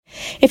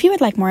If you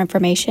would like more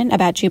information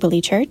about Jubilee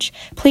Church,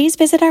 please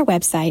visit our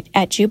website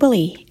at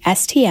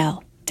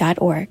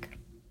jubileestl.org.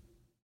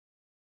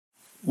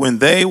 When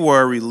they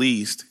were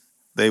released,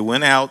 they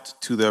went out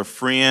to their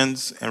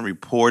friends and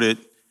reported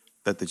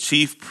that the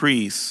chief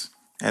priests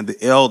and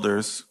the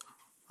elders,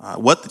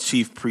 what the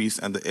chief priests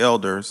and the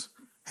elders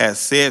had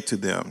said to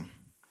them.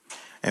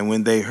 And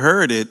when they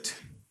heard it,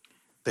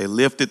 they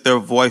lifted their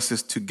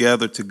voices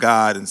together to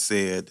God and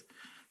said,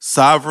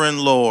 "Sovereign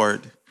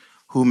Lord,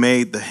 who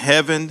made the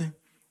heaven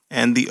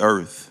and the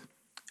earth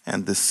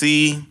and the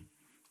sea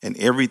and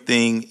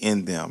everything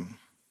in them,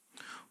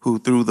 who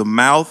through the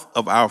mouth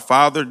of our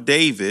father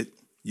David,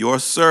 your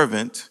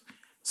servant,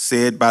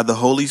 said by the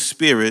Holy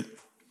Spirit,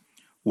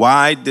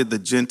 why did the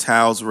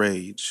Gentiles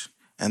rage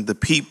and the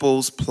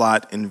peoples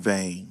plot in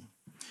vain?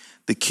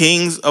 The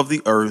kings of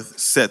the earth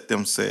set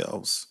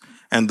themselves,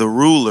 and the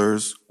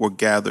rulers were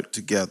gathered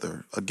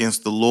together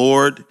against the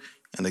Lord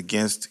and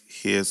against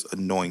his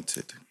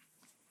anointed.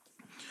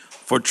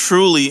 For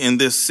truly in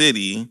this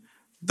city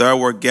there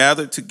were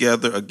gathered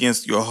together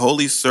against your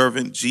holy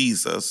servant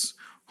Jesus,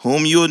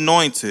 whom you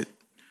anointed,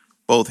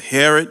 both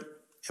Herod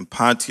and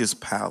Pontius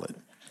Pilate,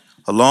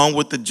 along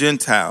with the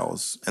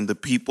Gentiles and the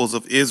peoples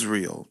of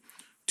Israel,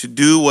 to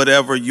do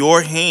whatever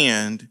your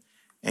hand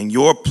and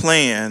your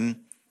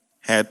plan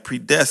had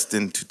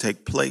predestined to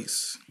take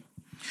place.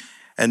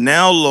 And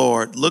now,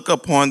 Lord, look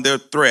upon their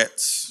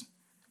threats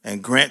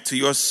and grant to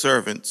your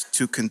servants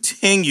to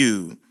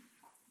continue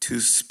to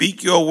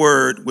speak your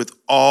word with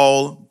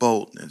all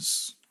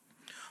boldness,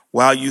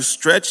 while you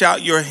stretch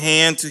out your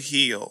hand to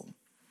heal,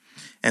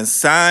 and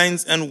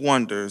signs and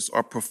wonders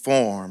are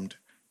performed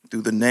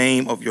through the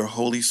name of your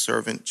holy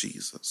servant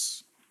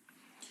Jesus."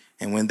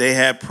 And when they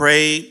had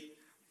prayed,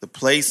 the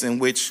place in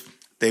which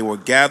they were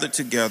gathered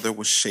together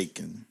was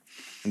shaken,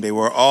 and they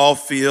were all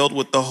filled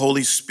with the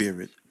Holy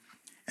Spirit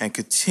and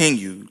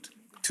continued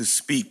to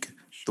speak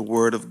the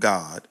word of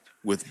God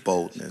with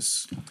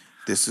boldness.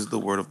 This is the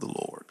word of the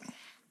Lord.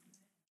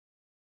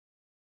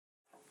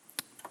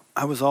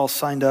 I was all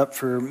signed up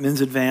for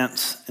men's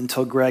advance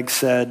until Greg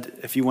said,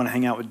 if you want to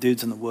hang out with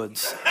dudes in the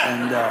woods.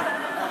 And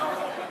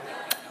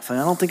so I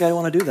don't think I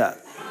want to do that.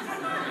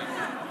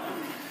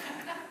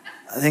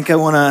 I think I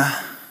want to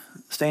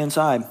stay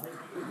inside,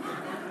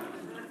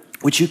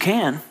 which you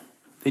can.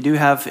 They do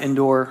have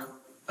indoor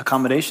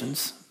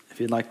accommodations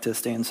if you'd like to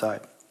stay inside.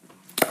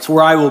 It's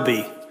where I will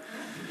be.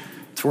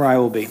 It's where I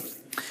will be.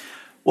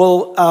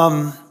 Well,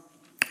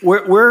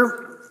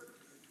 we're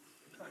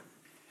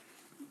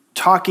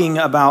talking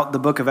about the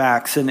book of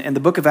Acts, and the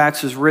book of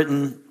Acts was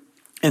written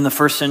in the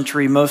first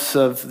century. Most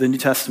of the New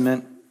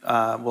Testament,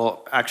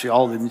 actually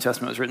all of the New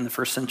Testament was written in the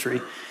first century.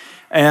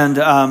 And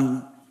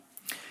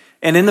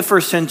in the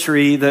first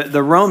century,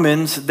 the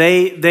Romans,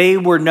 they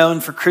were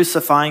known for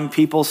crucifying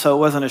people, so it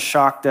wasn't a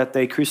shock that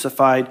they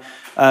crucified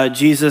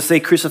Jesus.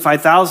 They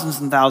crucified thousands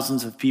and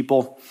thousands of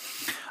people.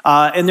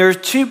 And there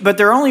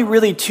are only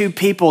really two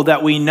people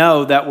that we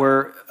know that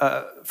were,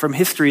 from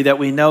history, that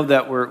we know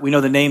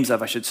the names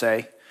of, I should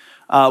say.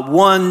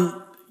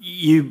 One,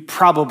 you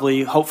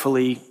probably,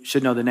 hopefully,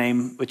 should know the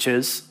name, which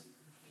is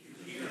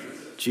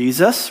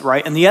Jesus,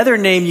 right? And the other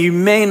name you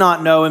may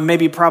not know and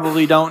maybe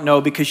probably don't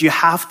know because you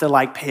have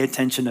to pay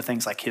attention to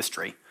things like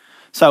history.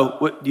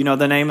 So, do you know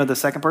the name of the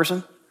second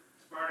person?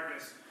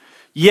 Spartacus.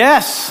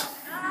 Yes!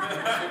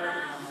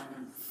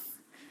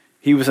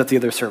 He was at the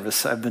other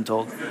service, I've been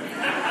told.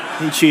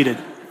 He cheated.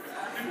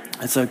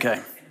 That's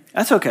okay.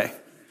 That's okay.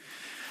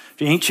 If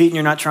you ain't cheating,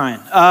 you're not trying.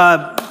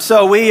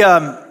 So we...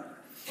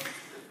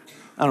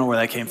 I don't know where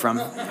that came from.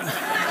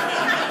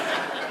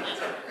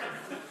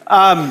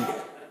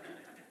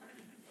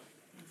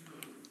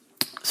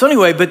 So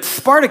anyway, but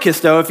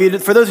Spartacus, though,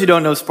 for those who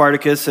don't know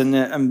Spartacus,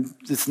 and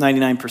it's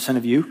 99%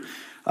 of you,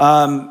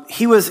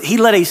 he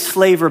led a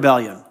slave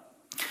rebellion.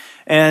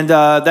 And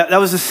that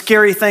was a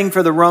scary thing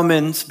for the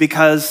Romans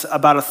because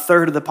about a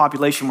third of the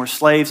population were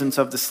slaves. And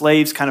so if the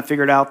slaves kind of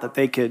figured out that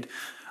they could,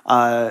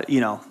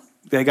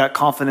 they got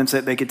confidence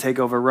that they could take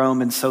over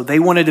Rome. And so they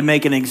wanted to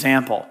make an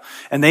example.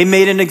 And they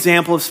made an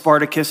example of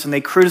Spartacus and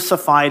they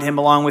crucified him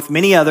along with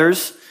many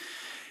others.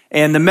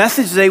 And the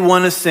message they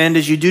want to send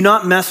is you do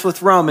not mess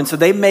with Rome. And so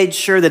they made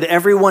sure that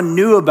everyone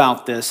knew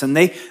about this. And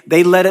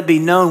they let it be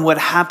known what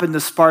happened to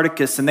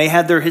Spartacus. And they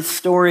had their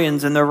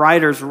historians and their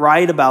writers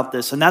write about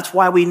this. And that's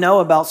why we know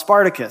about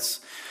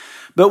Spartacus.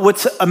 But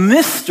what's a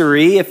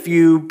mystery, if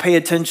you pay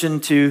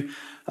attention to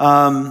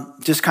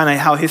just kind of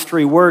how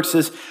history works,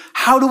 is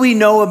how do we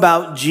know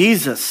about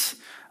Jesus?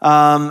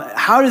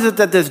 How is it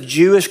that this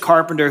Jewish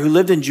carpenter who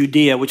lived in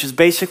Judea, which is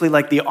basically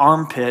like the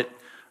armpit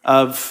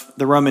of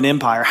the Roman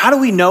Empire, how do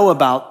we know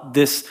about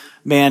this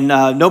man?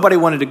 Nobody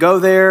wanted to go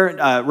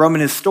there.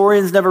 Roman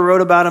historians never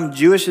wrote about him.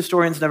 Jewish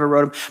historians never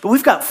wrote him. But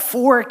we've got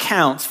four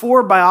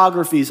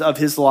biographies of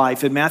his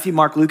life in Matthew,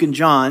 Mark, Luke, and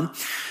John.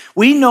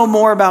 We know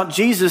more about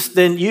Jesus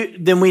than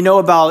we know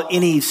about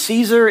any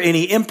Caesar,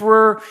 any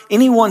emperor,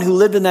 anyone who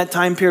lived in that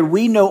time period.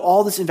 We know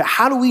all this.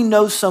 How do we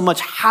know so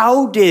much?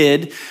 How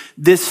did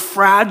this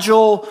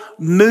fragile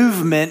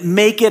movement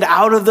make it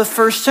out of the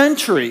first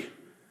century?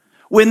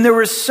 when there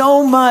was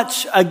so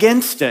much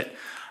against it.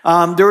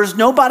 There was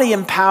nobody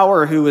in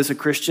power who was a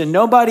Christian,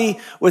 nobody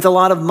with a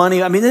lot of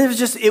money. I mean,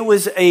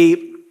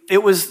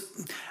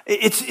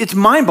 it's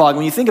mind-boggling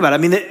when you think about it.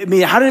 I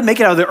mean, how did it make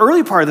it out of the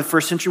early part of the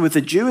first century with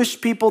the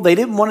Jewish people? They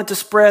didn't want it to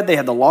spread. They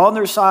had the law on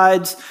their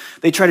sides.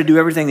 They tried to do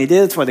everything they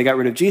did. That's why they got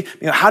rid of Jesus.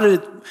 How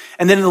did it?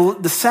 And then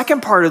in the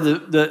second part of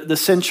the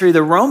century,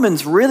 the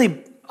Romans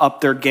really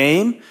upped their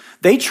game.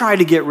 They tried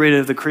to get rid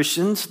of the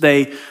Christians.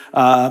 They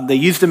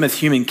used them as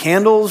human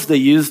candles.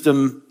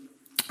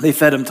 They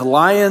fed them to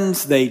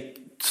lions. They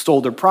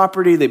stole their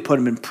property. They put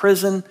them in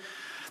prison.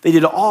 They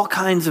did all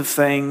kinds of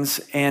things,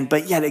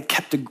 but yet it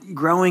kept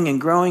growing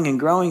and growing and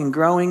growing and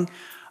growing.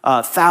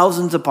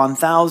 Thousands upon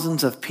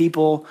thousands of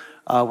people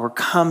were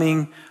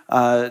coming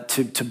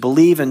to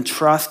believe and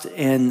trust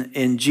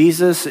in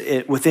Jesus.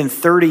 Within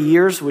 30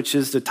 years, which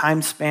is the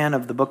time span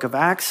of the book of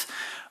Acts,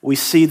 we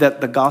see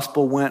that the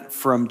gospel went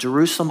from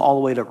Jerusalem all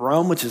the way to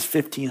Rome, which is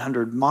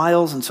 1,500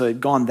 miles, and so it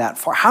had gone that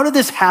far. How did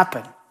this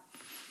happen?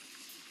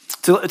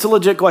 It's a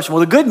legit question.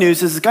 Well, the good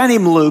news is this guy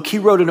named Luke, he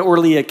wrote an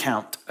orderly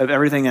account of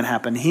everything that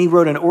happened. He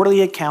wrote an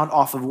orderly account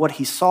off of what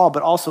he saw,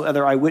 but also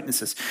other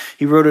eyewitnesses.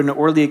 He wrote an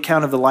orderly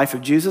account of the life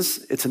of Jesus.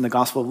 It's in the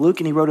Gospel of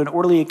Luke. And he wrote an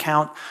orderly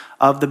account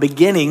of the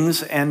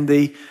beginnings and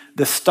the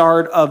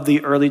start of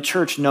the early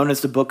church, known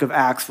as the book of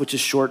Acts, which is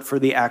short for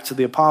the Acts of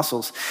the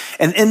Apostles.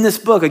 And in this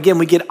book, again,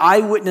 we get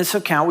eyewitness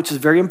account, which is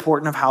very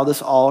important of how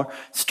this all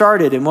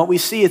started. And what we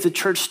see is the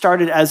church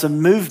started as a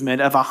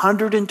movement of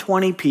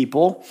 120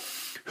 people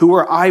who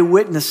were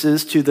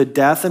eyewitnesses to the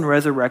death and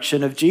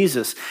resurrection of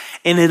Jesus.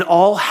 And it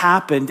all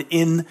happened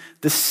in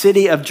the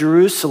city of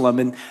Jerusalem.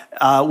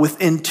 And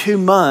within 2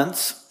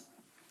 months,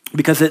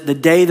 because the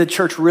day the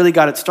church really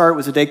got its start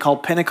was a day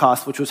called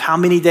Pentecost, which was how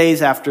many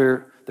days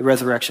after the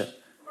resurrection?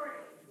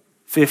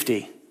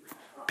 50.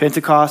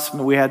 Pentecost,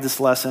 we had this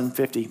lesson,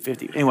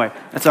 50. Anyway,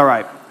 that's all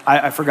right.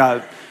 I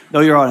forgot.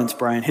 Know your audience,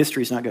 Brian.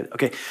 History's not good.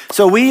 Okay,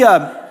 so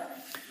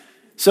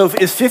So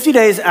it's 50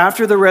 days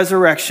after the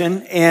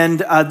resurrection, and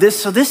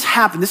this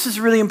happened. This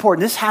is really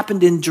important. This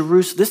happened in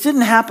Jerusalem. This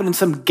didn't happen in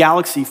some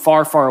galaxy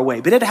far, far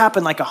away, but it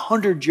happened like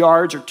 100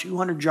 yards or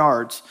 200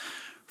 yards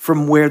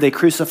from where they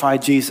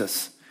crucified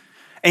Jesus.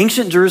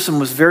 Ancient Jerusalem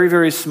was very,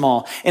 very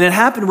small, and it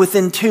happened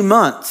within 2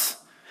 months.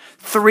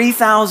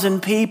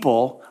 3,000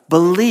 people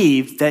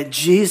believed that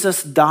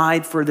Jesus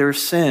died for their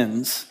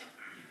sins.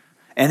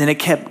 And then it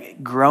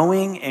kept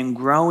growing and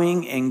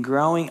growing and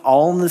growing,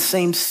 all in the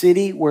same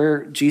city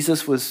where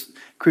Jesus was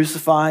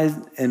crucified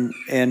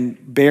and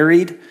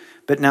buried,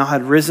 but now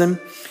had risen.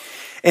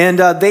 And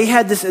they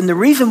had this, and the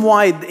reason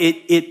why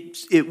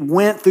it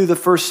went through the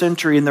first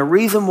century, and the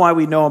reason why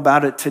we know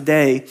about it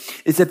today,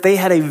 is that they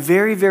had a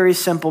very, very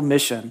simple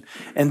mission.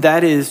 And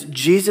that is,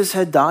 Jesus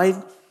had died,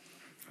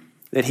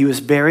 that he was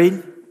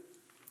buried,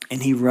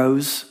 and he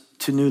rose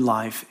to new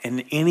life,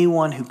 and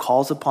anyone who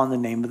calls upon the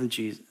name of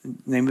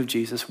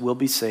Jesus will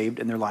be saved,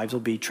 and their lives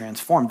will be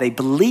transformed. They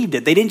believed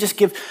it. They didn't just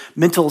give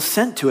mental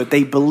assent to it.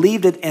 They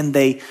believed it, and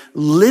they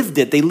lived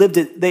it. They lived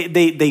it.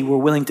 They were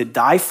willing to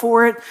die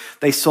for it.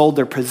 They sold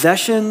their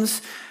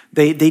possessions.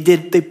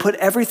 They put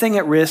everything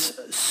at risk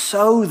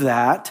so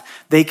that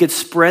they could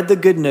spread the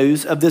good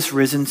news of this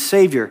risen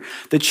Savior.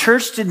 The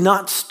church did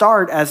not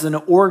start as an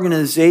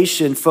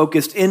organization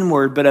focused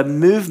inward, but a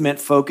movement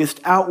focused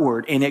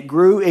outward. And it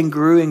grew and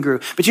grew and grew.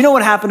 But you know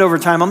what happened over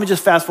time? Let me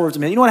just fast forward a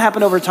minute. You know what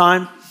happened over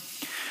time?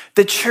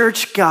 The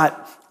church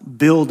got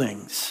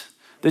buildings.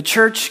 The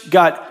church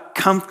got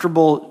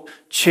comfortable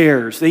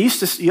chairs. They used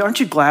to, aren't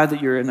you glad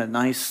that you're in a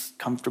nice,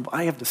 comfortable,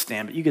 I have to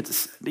stand, but you get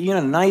to, you're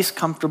in a nice,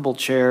 comfortable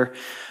chair.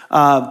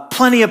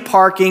 Plenty of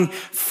parking,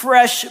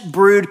 fresh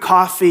brewed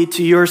coffee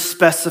to your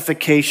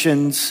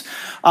specifications,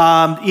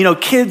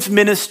 kids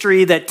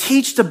ministry that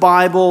teach the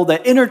Bible,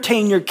 that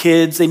entertain your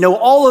kids. They know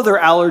all of their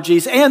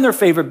allergies and their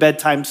favorite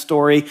bedtime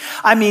story.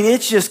 I mean, it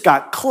just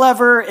got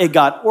clever. It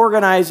got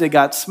organized. It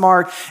got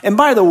smart. And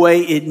by the way,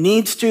 it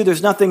needs to.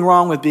 There's nothing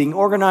wrong with being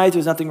organized.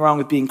 There's nothing wrong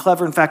with being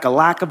clever. In fact, a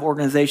lack of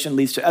organization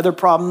leads to other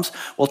problems.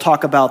 We'll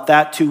talk about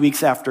that 2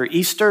 weeks after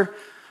Easter.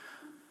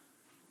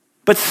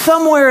 But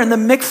somewhere in the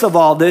mix of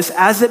all this,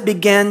 as it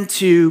began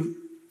to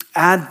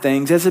add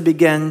things,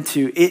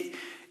 the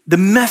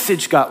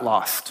message got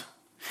lost.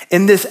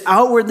 And this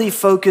outwardly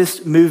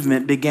focused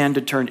movement began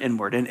to turn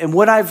inward. And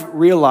what I've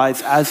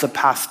realized as a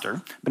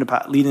pastor, I've been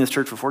leading this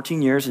church for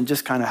 14 years and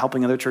just kind of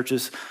helping other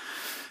churches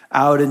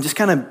out and just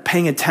kind of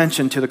paying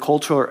attention to the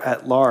culture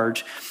at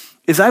large,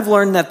 is I've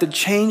learned that the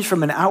change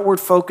from an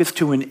outward focus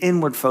to an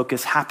inward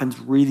focus happens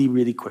really,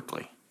 really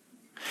quickly.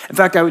 In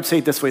fact, I would say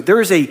it this way.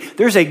 There's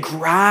a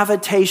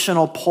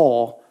gravitational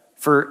pull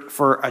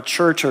for a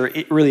church or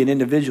really an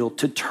individual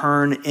to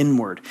turn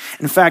inward.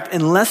 In fact,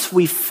 unless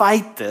we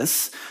fight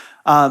this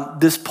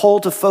pull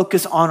to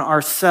focus on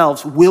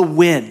ourselves will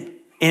win.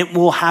 It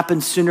will happen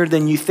sooner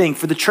than you think.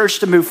 For the church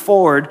to move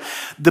forward,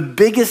 the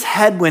biggest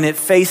headwind it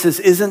faces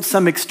isn't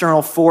some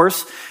external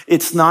force.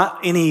 It's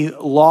not any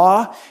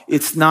law.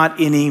 It's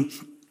not any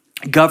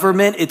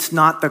government, it's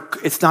not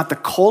the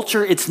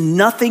culture, it's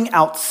nothing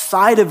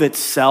outside of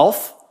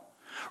itself.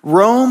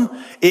 Rome,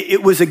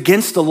 it was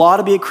against the law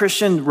to be a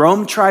Christian.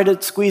 Rome tried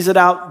to squeeze it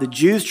out. The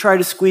Jews tried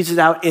to squeeze it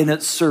out, and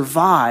it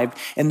survived.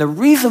 And the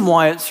reason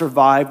why it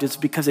survived is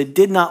because it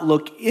did not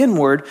look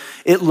inward.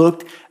 It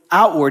looked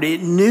outward.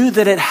 It knew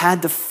that it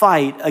had to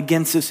fight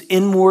against this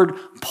inward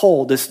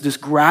pull, this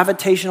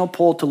gravitational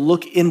pull to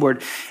look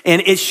inward.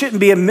 And it shouldn't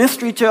be a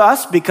mystery to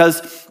us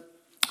because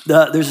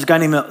there's this guy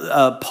named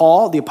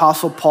Paul, the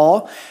Apostle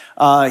Paul.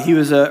 He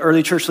was an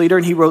early church leader,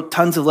 and he wrote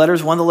tons of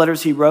letters. One of the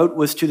letters he wrote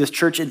was to this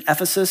church in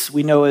Ephesus.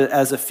 We know it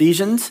as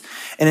Ephesians.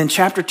 And in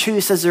chapter 2,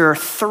 he says there are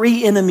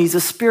three enemies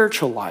of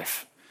spiritual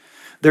life.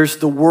 There's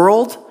the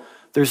world,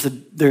 there's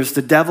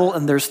the devil,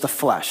 and there's the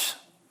flesh.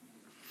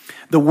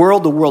 The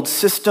world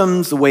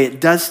systems, the way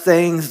it does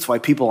things. That's why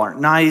people aren't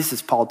nice.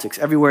 It's politics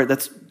everywhere.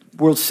 That's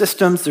world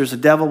systems. There's a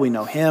devil. We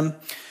know him.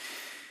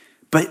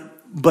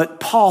 But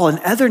Paul and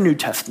other New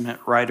Testament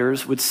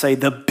writers would say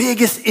the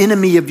biggest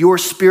enemy of your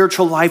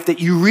spiritual life that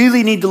you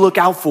really need to look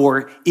out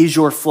for is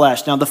your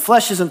flesh. Now, the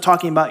flesh isn't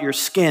talking about your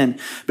skin,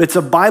 but it's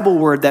a Bible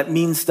word that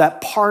means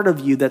that part of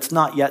you that's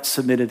not yet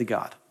submitted to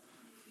God.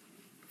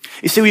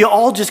 You see, we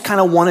all just kind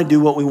of want to do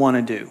what we want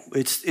to do.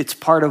 It's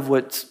part of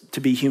what's to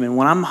be human.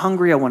 When I'm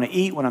hungry, I want to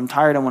eat. When I'm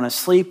tired, I want to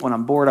sleep. When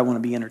I'm bored, I want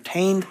to be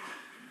entertained.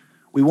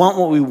 We want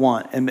what we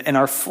want. And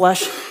our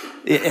flesh,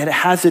 it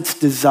has its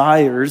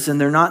desires,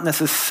 and they're not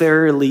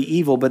necessarily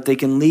evil, but they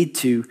can lead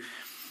to.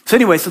 So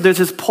anyway, so there's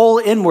this pull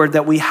inward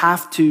that we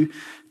have to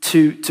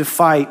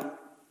fight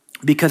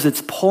because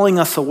it's pulling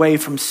us away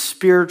from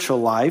spiritual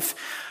life.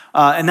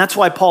 And that's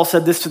why Paul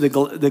said this to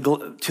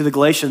the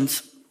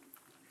Galatians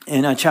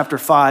in chapter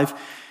 5. He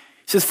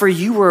says, for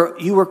you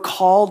were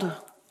called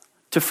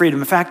to freedom.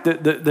 In fact,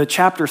 the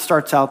chapter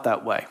starts out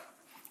that way.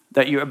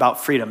 That you're about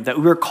freedom, that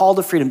we're called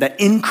to freedom, that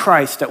in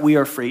Christ that we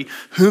are free.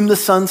 Whom the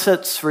Son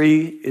sets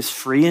free is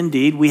free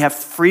indeed. We have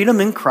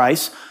freedom in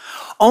Christ.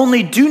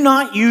 Only do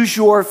not use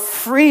your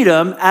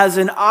freedom as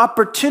an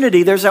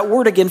opportunity, there's that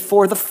word again,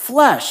 for the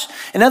flesh.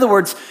 In other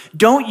words,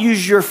 don't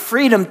use your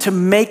freedom to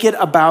make it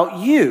about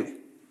you.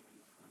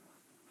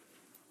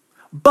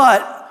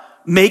 But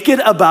make it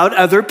about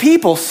other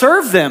people.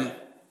 Serve them.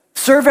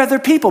 Serve other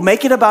people.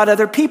 Make it about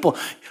other people.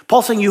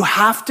 Paul's saying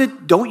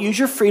don't use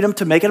your freedom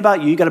to make it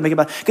about you. You got to make it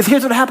about, because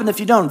here's what happened if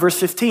you don't. Verse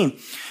 15,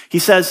 he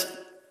says,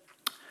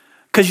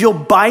 because you'll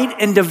bite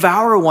and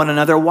devour one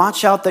another.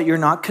 Watch out that you're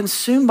not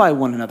consumed by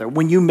one another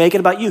when you make it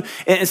about you.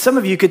 And some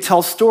of you could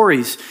tell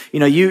stories.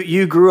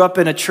 You grew up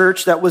in a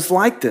church that was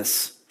like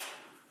this.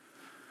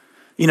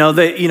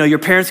 Your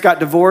parents got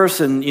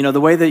divorced, and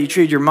the way that you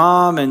treated your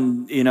mom,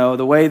 and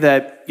the way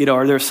that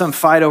or there's some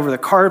fight over the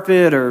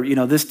carpet, or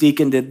this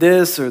deacon did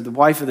this, or the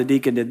wife of the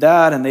deacon did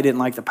that, and they didn't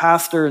like the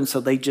pastor, and so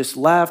they just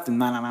left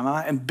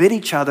and bit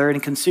each other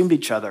and consumed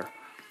each other.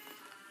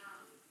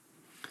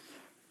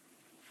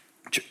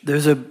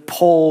 There's a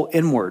pull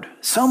inward,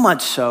 so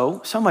much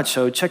so.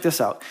 Check this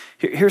out.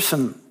 Here's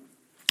some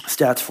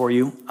stats for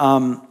you.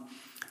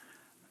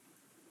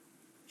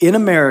 In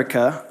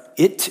America,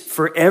 it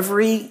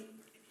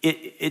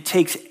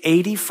takes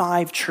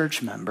 85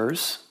 church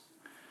members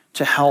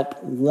to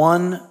help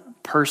one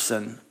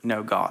person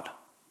know God.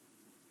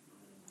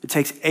 It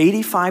takes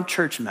 85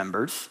 church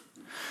members.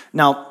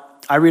 Now,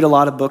 I read a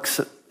lot of books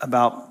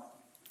about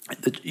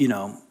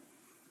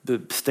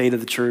the state of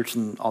the church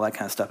and all that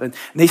kind of stuff. And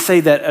they say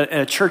that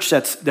a church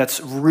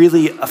that's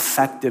really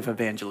effective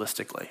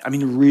evangelistically, I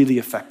mean really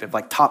effective,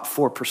 like top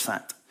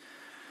 4%,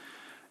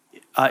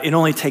 it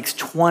only takes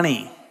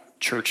 20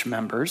 church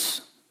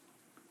members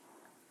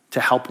to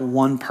help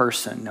one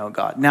person know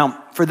God.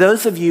 Now, for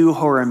those of you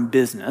who are in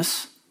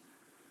business,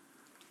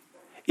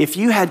 if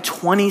you had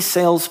 20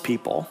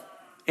 salespeople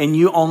and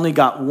you only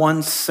got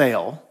one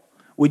sale,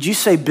 would you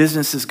say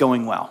business is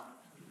going well?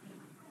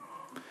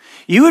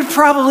 You would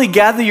probably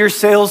gather your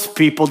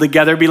salespeople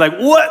together and be like,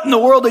 what in the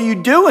world are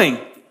you doing?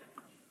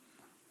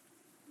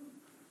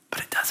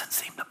 But it doesn't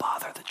seem to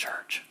bother the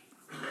church.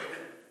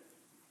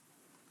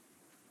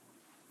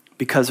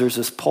 Because there's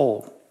this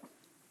pull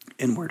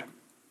inward.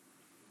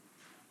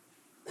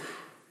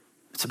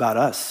 It's about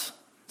us.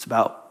 It's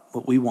about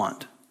what we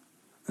want.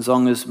 As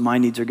long as my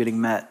needs are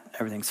getting met,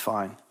 everything's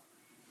fine.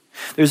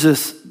 There's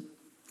this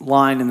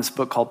line in this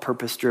book called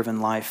Purpose Driven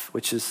Life,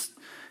 which has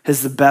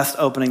the best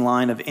opening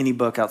line of any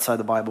book outside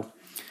the Bible.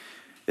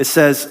 It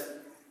says,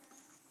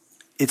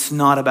 it's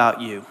not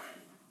about you.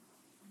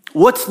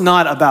 What's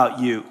not about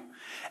you?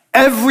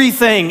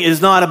 Everything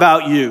is not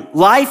about you.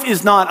 Life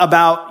is not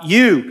about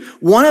you.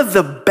 One of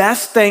the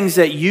best things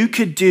that you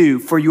could do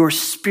for your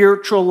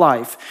spiritual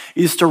life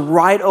is to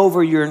write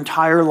over your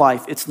entire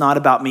life. It's not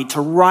about me.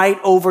 To write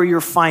over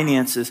your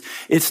finances.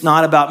 It's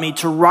not about me.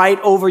 To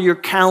write over your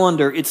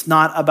calendar. It's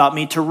not about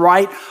me. To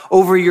write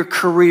over your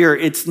career.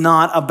 It's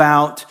not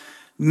about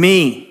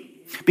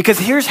me. Because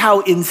here's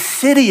how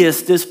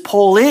insidious this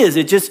pull is.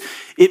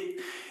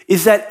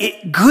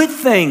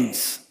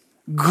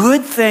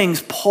 Good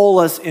things pull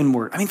us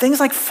inward. I mean, things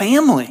like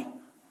family.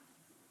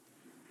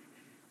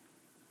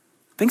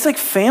 Things like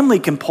family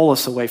can pull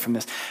us away from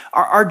this.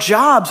 Our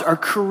jobs, our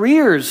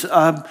careers,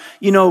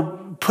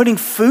 putting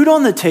food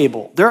on the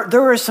table.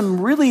 There are some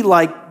really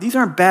these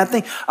aren't bad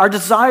things. Our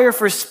desire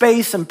for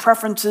space and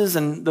preferences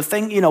and the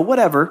thing,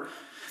 whatever.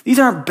 These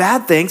aren't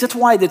bad things. That's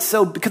why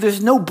because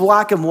there's no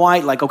black and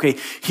white, okay,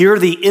 here are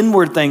the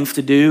inward things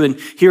to do and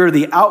here are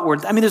the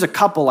outward. I mean, there's a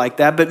couple like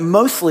that, but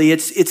mostly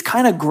it's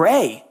kind of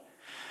gray.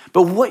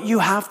 But what you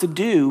have to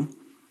do,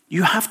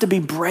 you have to be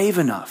brave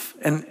enough.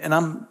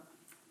 And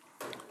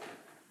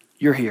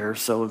you're here,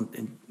 so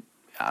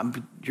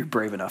you're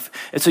brave enough.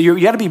 And so you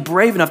got to be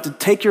brave enough to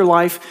take your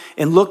life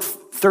and look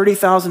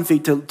 30,000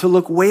 feet, to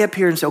look way up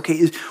here and say,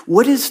 okay,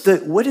 what is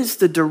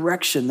the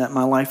direction that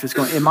my life is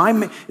going?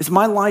 Is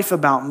my life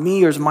about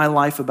me or is my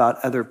life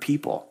about other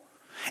people?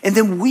 And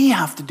then we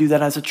have to do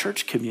that as a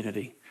church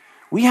community.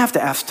 We have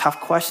to ask tough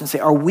questions, say,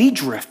 are we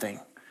drifting?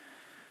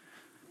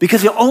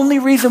 Because the only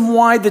reason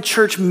why the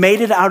church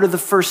made it out of the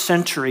first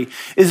century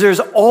is there's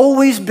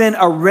always been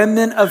a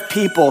remnant of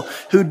people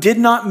who did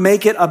not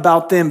make it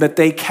about them, but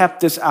they kept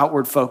this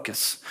outward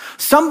focus.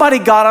 Somebody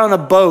got on a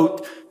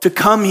boat to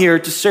come here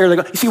to share.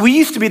 You see, we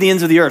used to be the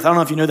ends of the earth. I don't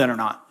know if you know that or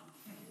not.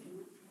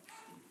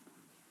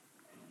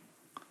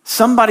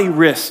 Somebody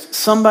risked.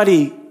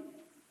 Somebody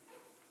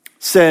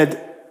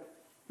said,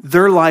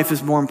 their life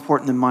is more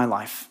important than my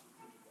life.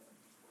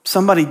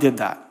 Somebody did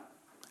that.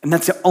 And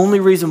that's the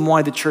only reason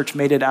why the church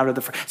made it out of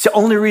the first. It's the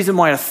only reason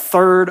why a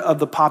third of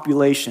the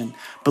population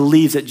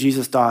believes that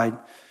Jesus died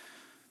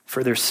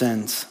for their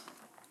sins.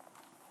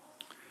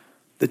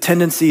 The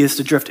tendency is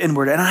to drift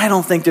inward. And I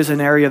don't think there's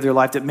an area of their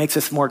life that makes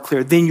this more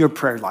clear than your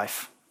prayer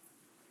life.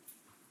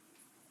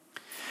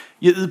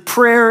 The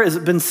prayer has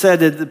been said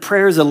that the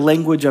prayer is a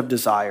language of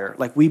desire.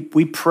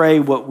 We pray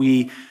what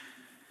we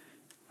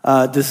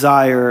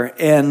desire.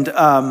 And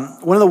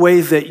one of the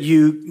ways that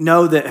you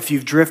know that if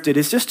you've drifted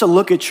is just to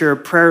look at your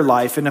prayer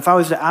life. And if I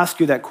was to ask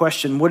you that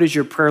question, what does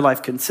your prayer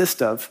life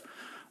consist of?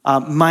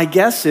 My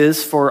guess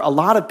is for a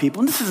lot of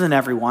people, and this isn't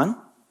everyone,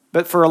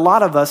 but for a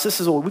lot of us,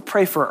 this is what we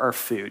pray for: our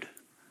food.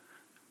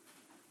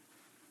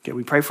 Okay,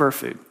 we pray for our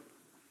food.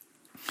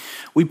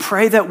 We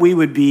pray that we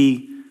would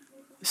be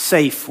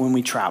safe when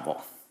we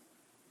travel.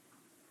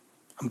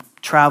 I'm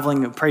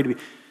traveling and pray to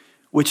be,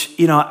 which,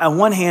 on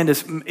one hand,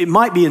 it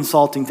might be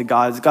insulting to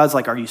God. God's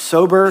like, are you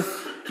sober?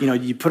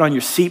 You put on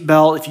your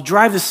seatbelt. If you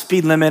drive the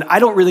speed limit, you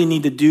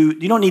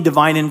don't need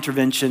divine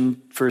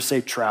intervention for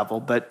safe travel.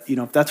 But,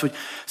 if that's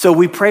so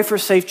we pray for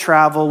safe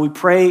travel. We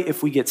pray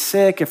if we get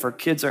sick, if our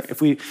kids are,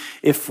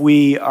 if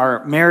we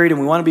are married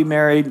and we want to be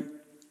married,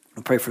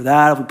 we pray for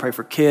that. We pray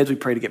for kids. We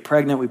pray to get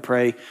pregnant. We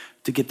pray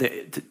to get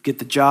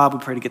the job. We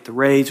pray to get the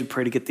raise. We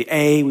pray to get the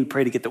A. We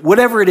pray to get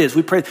whatever it is.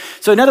 We pray.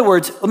 So in other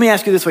words, let me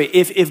ask you this way.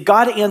 If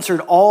God answered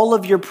all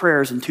of your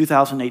prayers in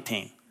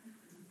 2018,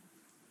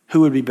 who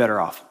would be better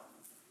off?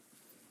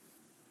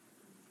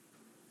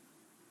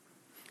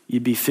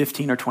 You'd be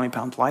 15 or 20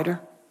 pounds lighter.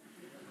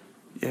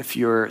 If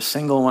you're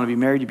single and want to be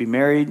married, you'd be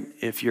married.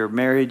 If you're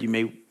married, you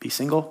may be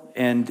single.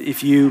 And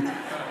if you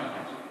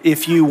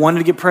wanted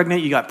to get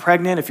pregnant, you got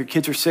pregnant. If your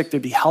kids are sick,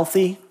 they'd be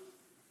healthy.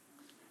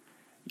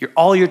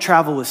 All your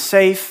travel was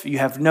safe. You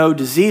have no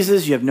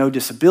diseases. You have no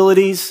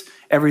disabilities.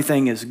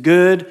 Everything is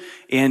good.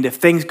 And if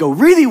things go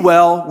really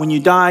well, when you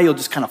die, you'll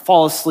just kind of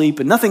fall asleep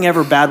and nothing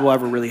ever bad will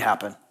ever really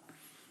happen.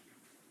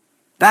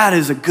 That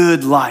is a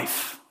good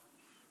life.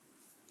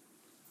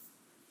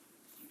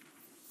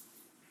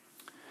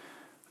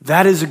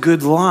 That is a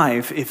good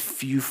life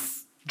if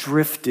you've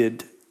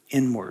drifted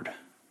inward.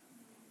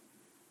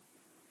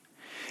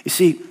 You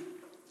see,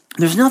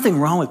 there's nothing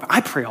wrong with,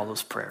 I pray all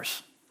those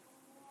prayers.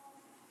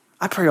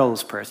 I pray all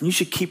those prayers, and you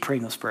should keep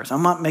praying those prayers.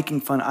 I'm not making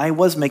fun. I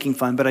was making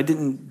fun, but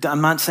I'm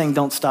not saying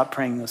don't stop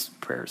praying those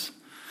prayers.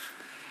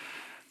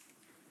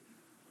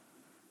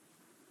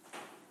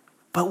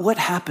 But what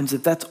happens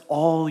if that's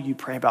all you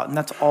pray about, and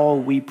that's all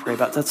we pray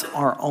about? That's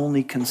our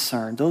only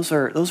concern. Those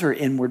are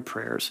inward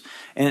prayers,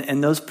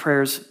 and those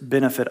prayers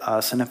benefit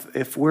us. And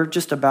if we're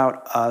just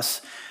about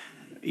us,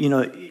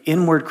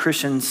 inward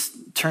Christians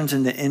turns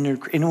into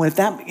inward. If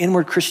that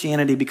inward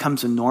Christianity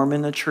becomes a norm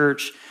in the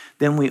church,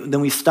 then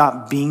we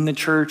stop being the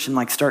church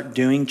and start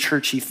doing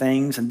churchy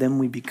things, and then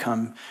we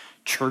become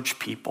church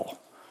people.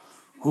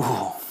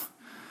 Ooh,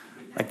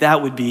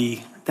 that would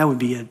be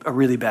a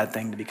really bad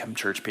thing to become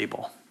church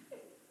people.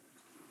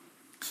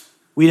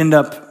 We'd end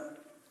up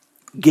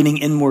getting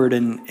inward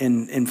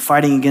and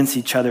fighting against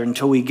each other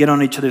until we get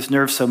on each other's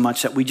nerves so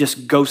much that we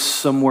just go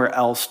somewhere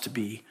else to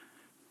be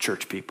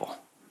church people.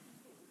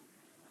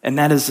 And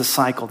that is the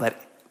cycle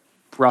that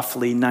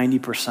roughly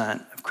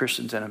 90% of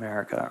Christians in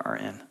America are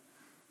in.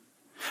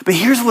 But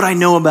here's what I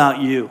know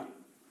about you.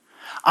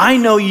 I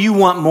know you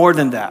want more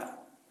than that.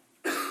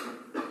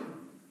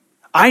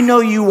 I know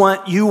you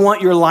want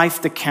your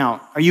life to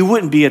count, or you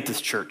wouldn't be at this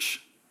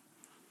church.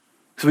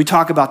 Because we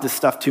talk about this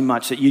stuff too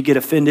much that you get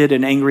offended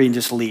and angry and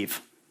just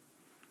leave.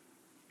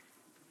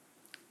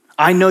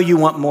 I know you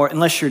want more,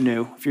 unless you're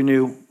new. If you're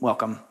new,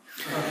 welcome.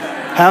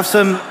 Have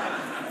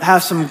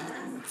some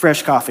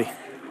fresh coffee.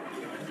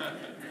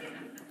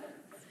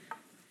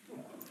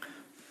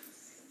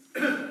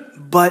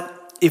 But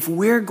if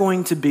we're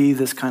going to be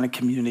this kind of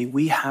community,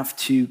 we have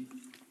to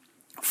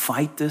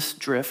fight this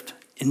drift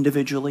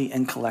individually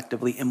and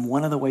collectively. And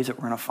one of the ways that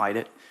we're going to fight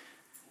it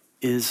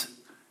is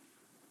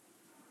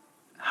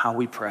how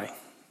we pray.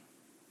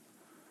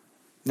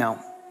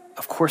 Now,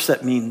 of course,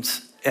 that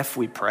means if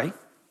we pray,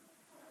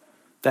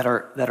 that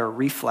our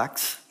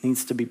reflex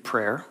needs to be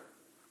prayer.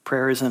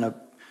 Prayer isn't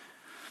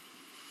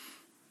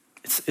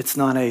it's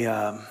not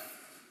a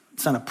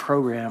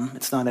program.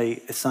 It's not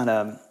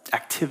a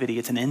activity.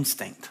 It's an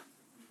instinct.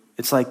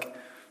 It's like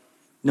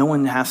no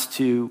one has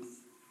to,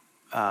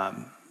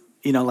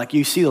 like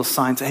you see those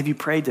signs. Have you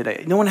prayed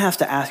today? No one has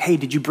to ask, hey,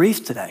 did you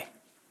breathe today?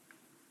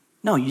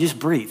 No, you just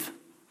breathe.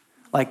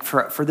 Like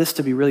for this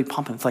to be really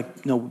pumping, it's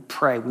like, no,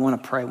 pray. We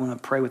want to pray. We want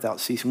to pray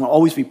without ceasing. We want to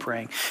always be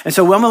praying. And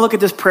so when we look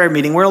at this prayer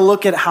meeting, we're going to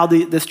look at how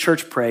this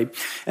church prayed.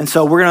 And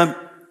so we're going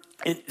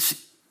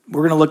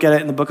to look at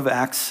it in the book of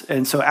Acts.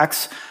 And so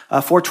Acts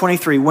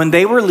 4:23, when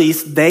they were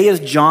released, they, as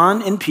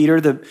John and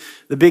Peter,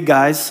 the big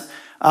guys,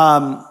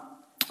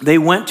 they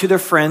went to their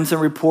friends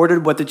and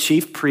reported what the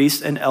chief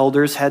priests and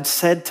elders had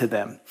said to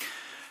them.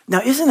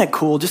 Now, isn't it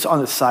cool? Just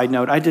on a side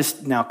note, I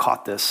just now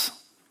caught this.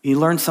 You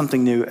learn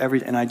something new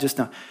and I just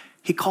know.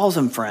 He calls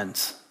them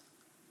friends.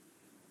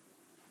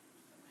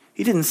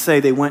 He didn't say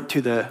they went to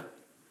the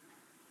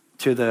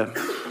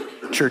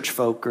church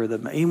folk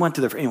he went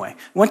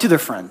to their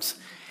friends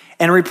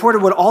and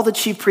reported what all the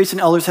chief priests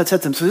and elders had said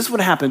to them. So this is what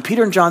happened.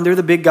 Peter and John, they're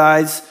the big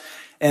guys,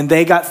 and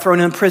they got thrown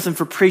in prison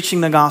for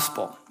preaching the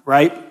gospel,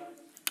 right?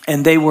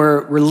 And they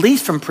were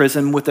released from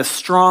prison with a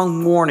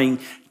strong warning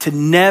to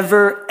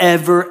never,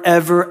 ever,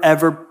 ever,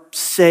 ever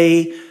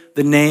say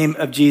the name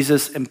of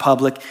Jesus in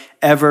public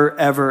ever,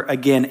 ever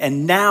again.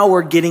 And now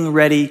we're getting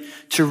ready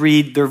to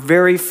read their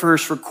very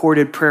first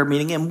recorded prayer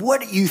meeting. And what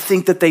do you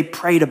think that they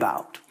prayed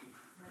about?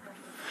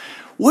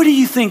 What do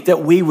you think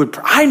that we would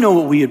pray? I know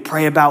what we would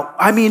pray about.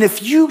 I mean,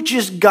 if you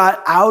just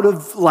got out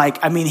of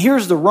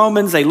here's the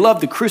Romans. They love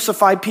to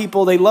crucify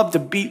people. They love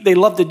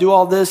to do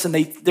all this. And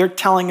they're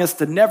telling us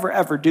to never,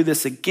 ever do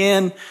this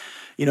again.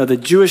 The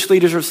Jewish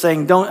leaders are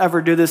saying, don't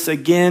ever do this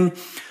again.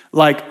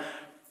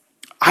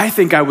 I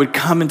think I would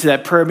come into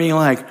that prayer meeting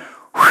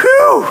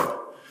whew,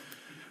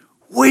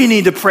 we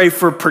need to pray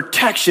for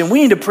protection.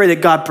 We need to pray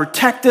that God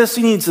protect us.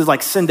 He needs to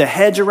send a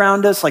hedge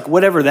around us,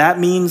 whatever that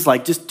means,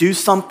 just do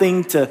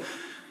something to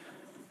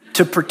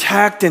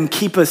protect and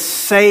keep us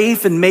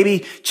safe, and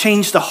maybe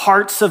change the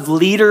hearts of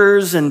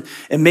leaders. And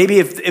maybe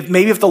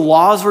if the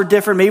laws were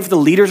different, maybe if the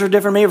leaders were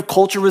different, maybe if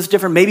culture was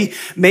different,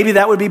 maybe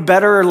that would be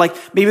better. Or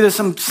maybe there's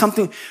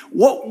something.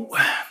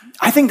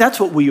 I think that's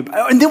what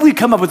and then we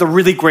come up with a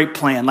really great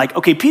plan.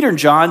 Okay, Peter and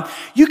John,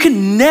 you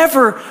can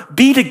never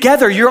be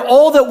together. You're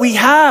all that we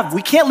have.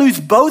 We can't lose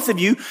both of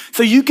you.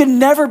 So you can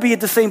never be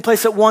at the same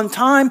place at one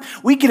time.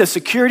 We get a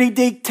security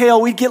detail.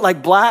 We get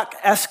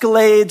black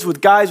Escalades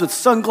with guys with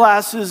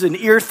sunglasses and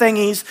ear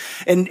thingies.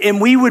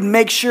 And we would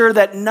make sure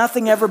that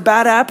nothing ever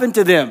bad happened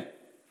to them.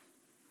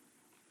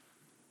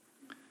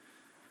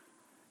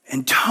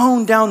 And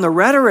tone down the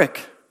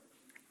rhetoric.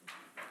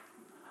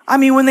 I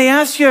mean, when they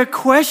ask you a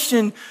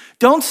question,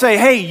 don't say,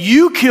 hey,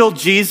 you killed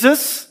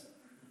Jesus.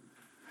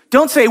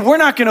 Don't say, we're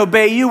not going to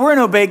obey you. We're going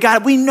to obey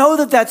God. We know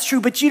that that's true,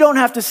 but you don't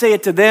have to say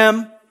it to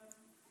them.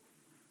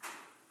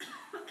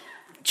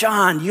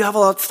 John, you have a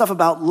lot of stuff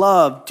about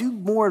love. Do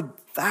more of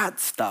that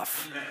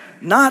stuff,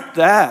 not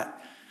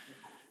that.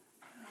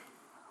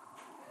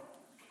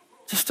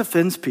 Just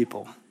offends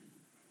people.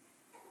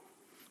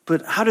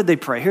 But how did they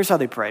pray? Here's how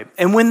they prayed.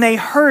 And when they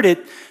heard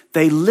it,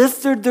 they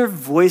lifted their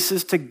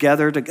voices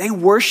together. They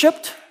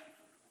worshiped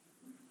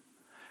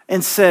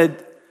and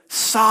said,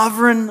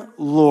 Sovereign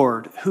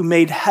Lord, who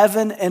made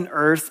heaven and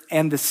earth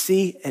and the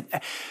sea.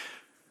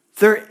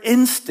 Their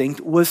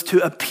instinct was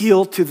to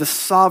appeal to the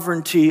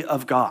sovereignty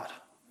of God.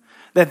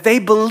 That they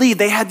believed,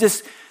 they had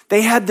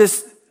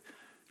this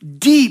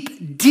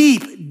deep,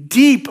 deep,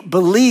 deep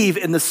belief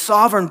in the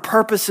sovereign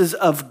purposes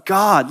of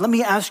God. Let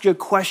me ask you a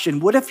question.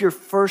 What if your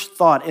first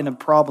thought in a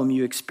problem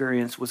you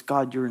experienced was,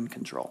 God, you're in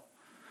control?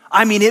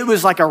 I mean, it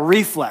was like a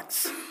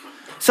reflex.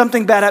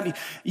 Something bad happened.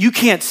 You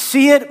can't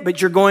see it,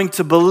 but you're going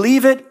to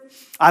believe it.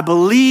 I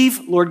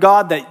believe, Lord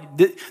God,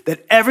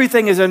 that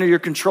everything is under your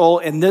control,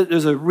 and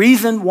there's a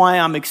reason why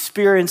I'm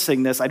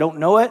experiencing this. I don't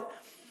know it,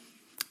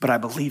 but I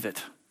believe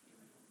it.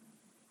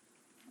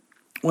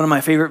 One of my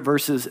favorite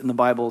verses in the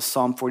Bible is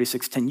Psalm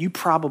 46:10. You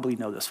probably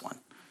know this one.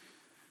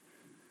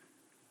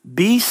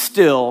 Be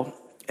still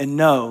and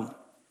know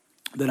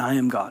that I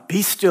am God.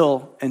 Be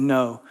still and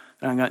know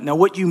that I'm God. Now,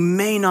 what you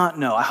may not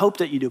know, I hope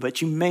that you do,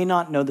 but you may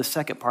not know the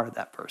second part of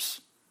that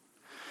verse.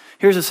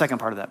 Here's the second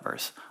part of that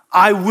verse.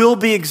 I will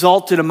be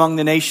exalted among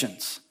the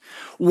nations.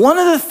 One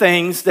of the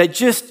things that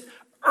just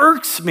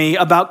irks me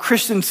about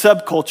Christian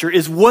subculture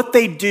is what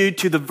they do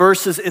to the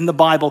verses in the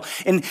Bible.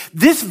 And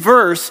this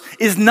verse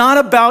is not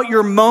about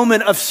your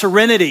moment of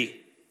serenity,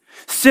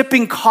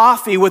 sipping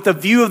coffee with a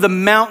view of the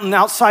mountain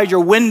outside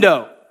your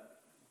window.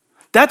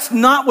 That's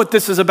not what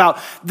this is about.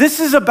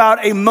 This is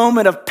about a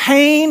moment of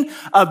pain,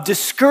 of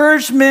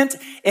discouragement,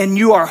 and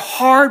you are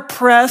hard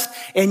pressed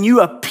and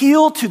you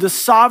appeal to the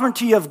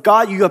sovereignty of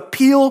God. You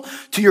appeal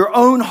to your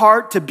own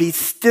heart to be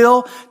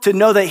still, to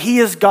know that he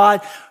is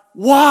God.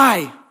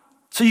 Why?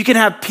 So you can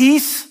have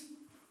peace?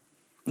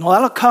 Well,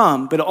 that'll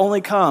come, but it'll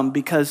only come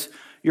because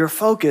your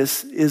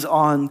focus is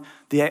on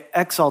the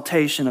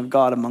exaltation of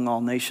God among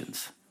all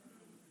nations.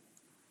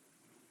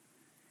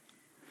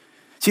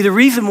 See, the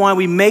reason why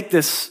we make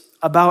this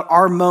about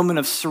our moment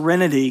of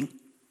serenity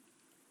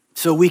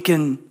so we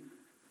can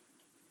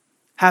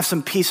have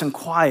some peace and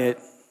quiet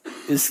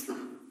is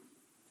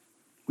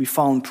we've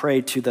fallen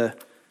prey to the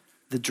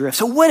drift.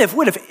 So what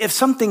if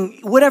something,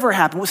 whatever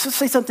happened, let's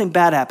say something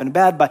bad happened,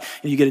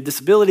 you get a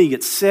disability, you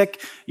get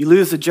sick, you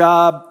lose a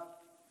job,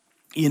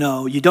 you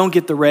don't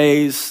get the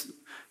raise,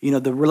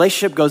 the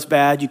relationship goes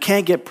bad, you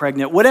can't get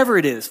pregnant, whatever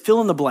it is,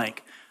 fill in the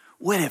blank.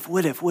 What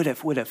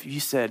if you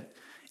said,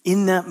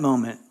 in that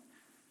moment,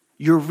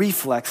 your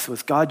reflex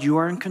was, God, you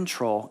are in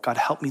control. God,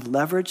 help me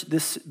leverage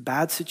this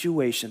bad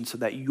situation so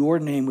that your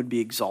name would be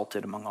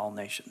exalted among all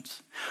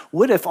nations.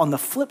 What if on the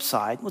flip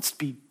side, let's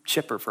be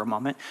chipper for a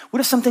moment,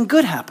 what if something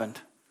good happened?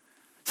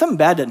 Something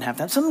bad didn't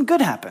happen, something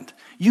good happened.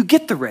 You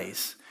get the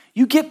raise,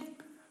 you get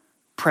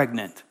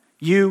pregnant,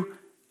 you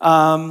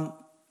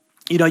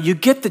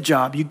get the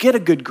job, you get a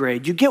good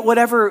grade, you get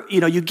whatever,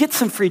 you get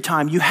some free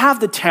time, you have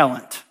the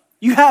talent,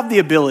 you have the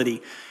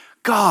ability.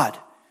 God,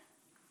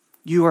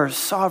 you are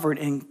sovereign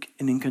and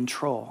in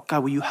control.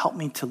 God, will you help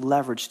me to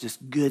leverage this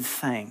good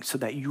thing so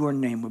that your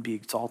name would be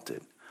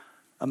exalted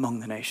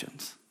among the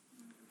nations?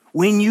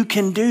 When you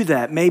can do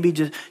that, maybe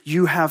just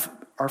you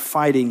are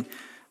fighting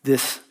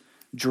this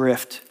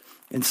drift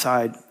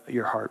inside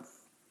your heart.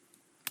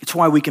 It's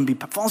why we can be,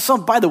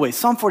 by the way,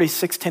 Psalm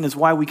 46:10 is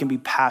why we can be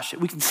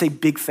passionate. We can say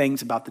big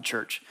things about the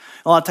church.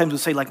 A lot of times we'll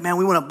say man,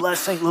 we want to bless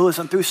St. Louis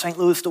and through St.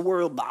 Louis, the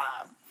world, blah.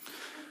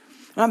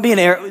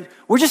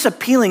 We're just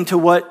appealing to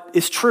what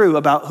is true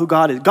about who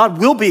God is. God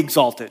will be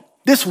exalted.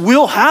 This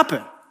will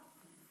happen.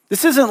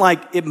 This isn't like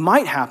it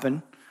might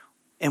happen,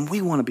 and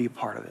we want to be a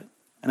part of it.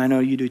 And I know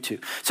you do too.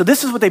 So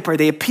this is what they pray.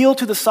 They appeal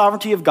to the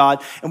sovereignty of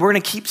God, and we're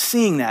going to keep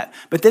seeing that.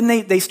 But then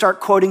they start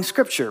quoting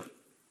scripture.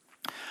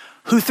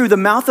 Who through the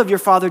mouth of your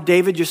father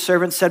David, your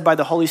servant, said by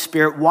the Holy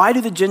Spirit, why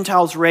do the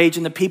Gentiles rage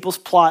and the peoples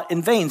plot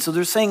in vain? So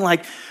they're saying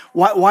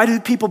why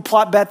do people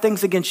plot bad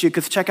things against you?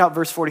 Because check out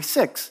verse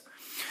 46.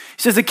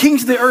 It says, the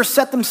kings of the earth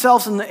set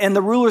themselves and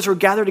the rulers were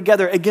gathered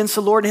together against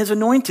the Lord and his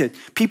anointed.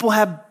 People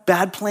have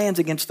bad plans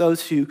against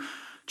those who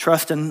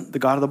trust in the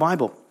God of the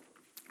Bible.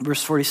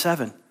 Verse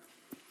 47.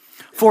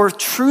 For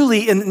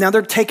truly, and now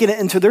they're taking it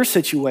into their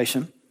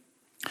situation.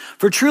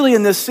 For truly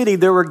in this city,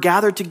 there were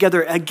gathered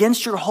together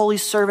against your holy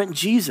servant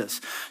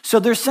Jesus. So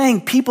they're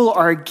saying people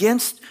are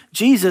against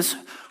Jesus,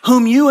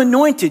 whom you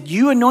anointed.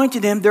 You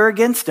anointed him, they're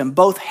against him.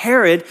 Both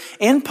Herod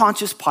and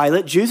Pontius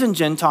Pilate, Jews and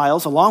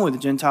Gentiles, along with the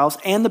Gentiles,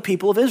 and the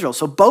people of Israel.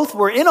 So both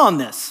were in on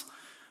this.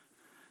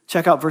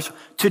 Check out verse,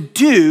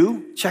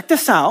 check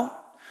this out,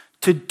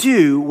 to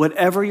do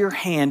whatever your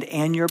hand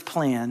and your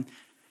plan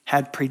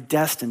had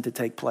predestined to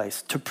take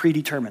place, to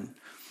predetermine.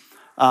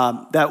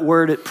 That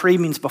word pre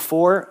means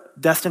before,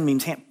 destined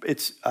means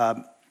it's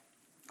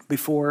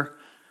before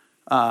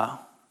planned,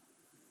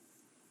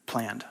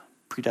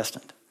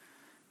 predestined.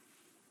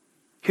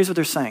 Here's what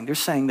they're saying. They're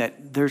saying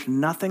that there's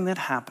nothing that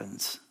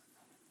happens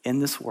in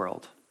this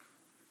world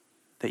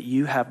that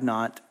you have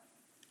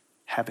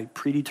a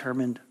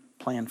predetermined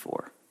plan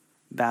for,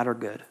 bad or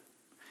good.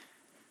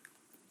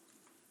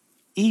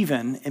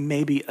 Even and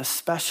maybe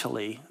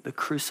especially the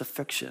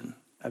crucifixion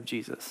of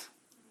Jesus.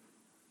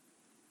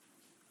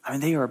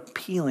 They are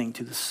appealing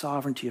to the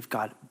sovereignty of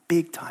God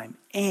big time.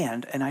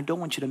 And I don't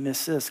want you to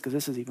miss this because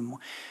this is even more.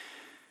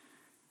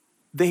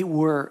 They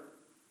were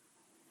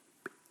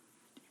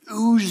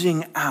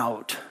oozing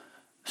out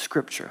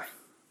scripture.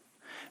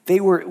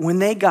 When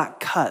they got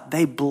cut,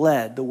 they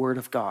bled the word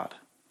of God.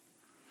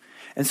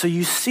 And so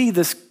you see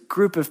this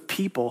group of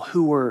people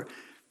who were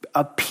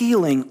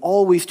appealing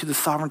always to the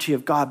sovereignty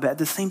of God, but at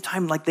the same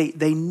time,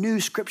 they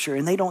knew scripture,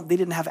 and they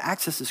didn't have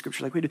access to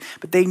scripture like we do,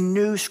 but they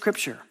knew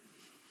scripture.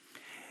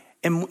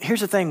 And here's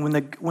the thing,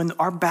 when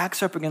our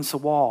backs are up against the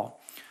wall,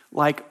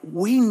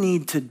 we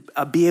need to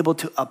be able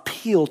to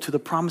appeal to the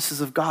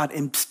promises of God.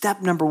 And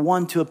step number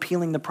one to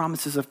appealing the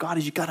promises of God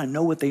is you got to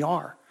know what they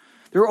are.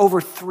 There are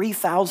over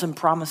 3,000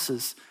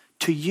 promises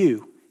to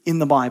you in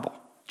the Bible.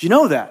 Do you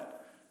know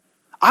that?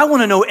 I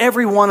want to know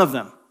every one of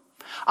them.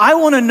 I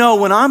want to know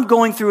when I'm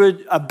going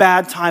through a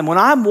bad time, when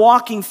I'm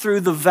walking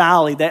through the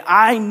valley, that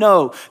I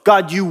know,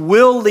 God, you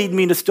will lead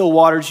me to still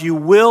waters. You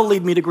will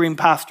lead me to green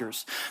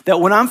pastures. That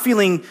when I'm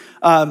feeling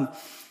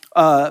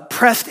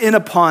pressed in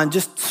upon,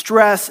 just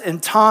stress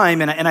and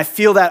time, and I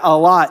feel that a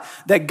lot,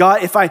 that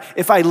God, if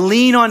I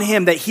lean on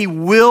him, that he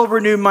will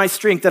renew my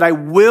strength, that I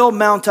will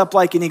mount up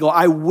like an eagle,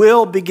 I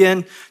will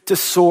begin to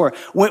soar.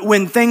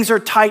 When things are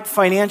tight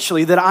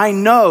financially, that I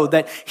know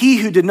that he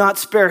who did not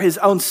spare his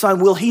own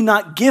son, will he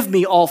not give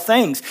me all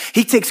things?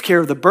 He takes care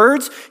of the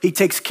birds, he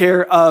takes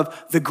care of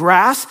the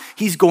grass,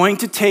 he's going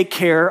to take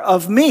care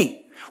of me.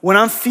 When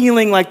I'm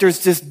feeling like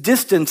there's this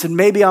distance and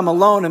maybe I'm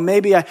alone and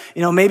maybe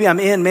I'm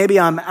in, maybe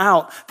I'm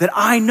out, that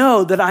I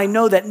know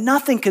that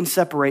nothing can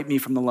separate me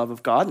from the love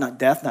of God, not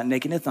death, not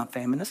nakedness, not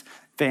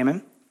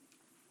famine.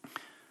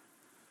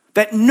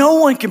 That no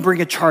one can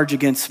bring a charge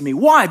against me.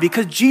 Why?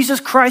 Because Jesus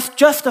Christ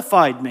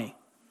justified me.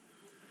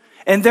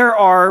 And there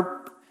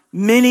are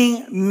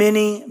many,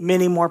 many,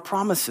 many more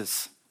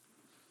promises.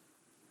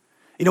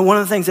 One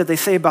of the things that they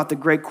say about the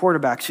great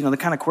quarterbacks, the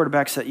kind of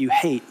quarterbacks that you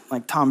hate,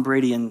 like Tom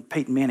Brady and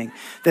Peyton Manning,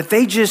 that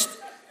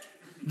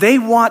they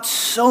watch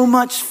so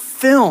much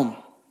film.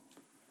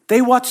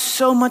 They watch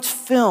so much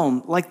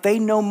film, like they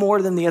know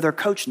more than the other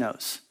coach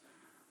knows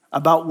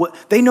about what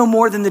they know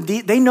more than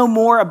they know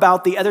more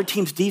about the other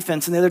team's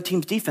defense than the other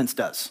team's defense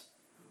does.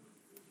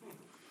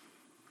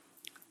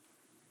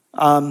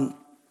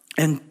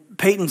 In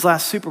Peyton's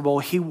last Super Bowl,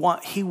 he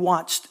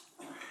watched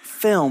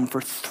film for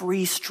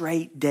 3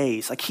 straight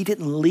days. Like he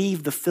didn't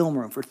leave the film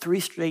room for 3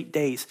 straight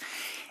days.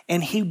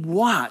 And he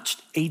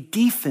watched a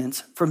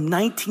defense from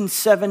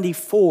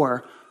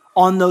 1974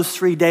 on those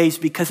 3 days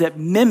because it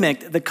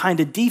mimicked the kind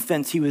of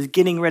defense he was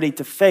getting ready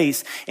to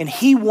face. And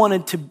he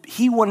wanted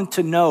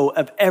to know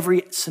of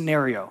every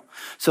scenario.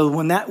 So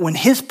when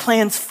his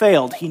plans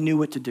failed, he knew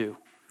what to do.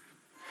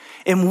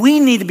 And we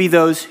need to be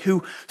those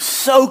who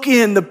soak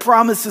in the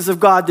promises of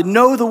God, to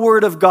know the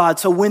word of God.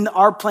 So when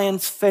our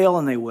plans fail,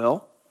 and they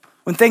will,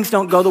 when things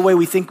don't go the way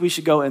we think we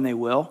should go, and they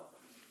will,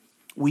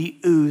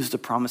 we ooze the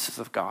promises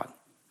of God.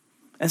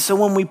 And so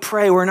when we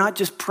pray, we're not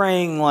just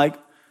praying like,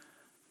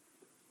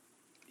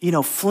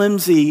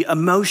 flimsy,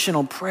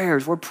 emotional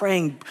prayers. We're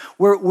praying,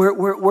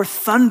 we're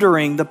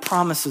thundering the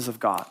promises of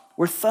God.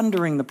 We're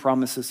thundering the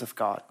promises of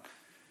God.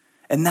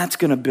 And that's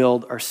going to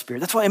build our spirit.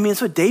 That's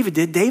what David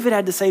did. David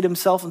had to say to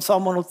himself in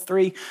Psalm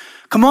 103,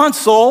 come on,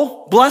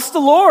 soul, bless the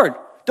Lord.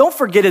 Don't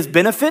forget his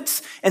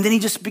benefits. And then he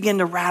just began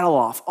to rattle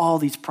off all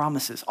these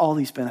promises, all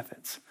these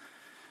benefits.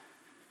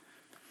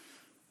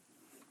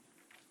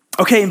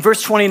 Okay, in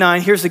verse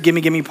 29, here's the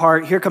gimme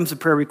part. Here comes the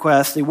prayer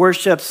request. They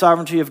worship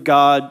sovereignty of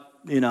God.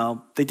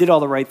 They did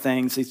all the right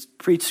things. They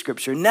preached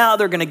scripture. Now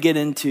they're going to get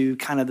into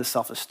kind of the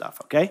selfish stuff,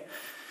 okay?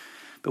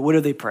 But what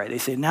do they pray? They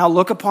say, now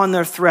look upon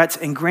their threats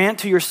and grant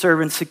to your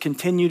servants to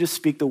continue to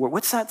speak the word.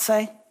 What's that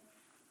say?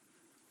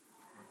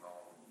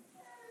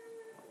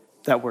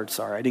 That word,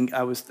 sorry, I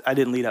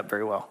didn't lead up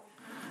very well.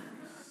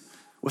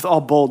 With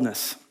all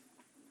boldness.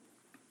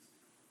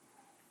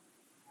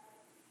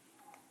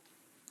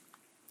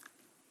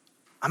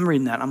 I'm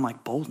reading that, I'm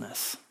like,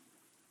 boldness?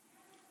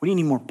 What do you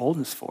need more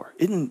boldness for?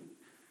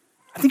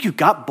 I think you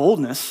got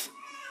boldness.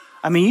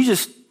 I mean,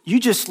 you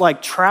just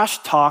like trash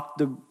talk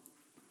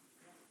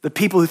the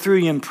people who threw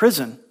you in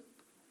prison.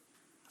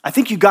 I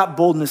think you got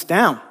boldness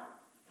down.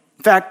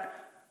 In fact,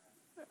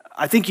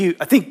 I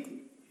think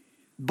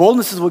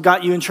boldness is what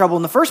got you in trouble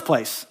in the first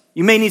place.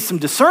 You may need some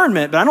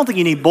discernment, but I don't think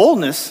you need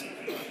boldness.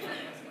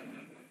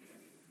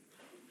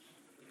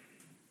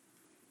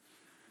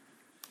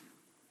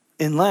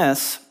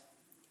 Unless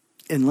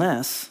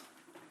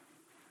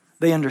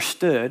they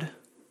understood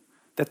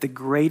that the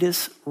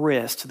greatest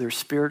risk to their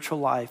spiritual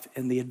life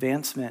and the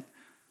advancement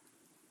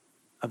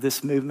of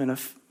this movement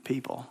of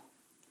people,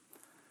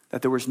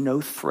 that there was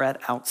no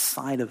threat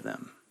outside of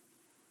them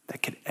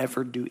that could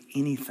ever do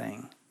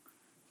anything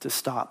to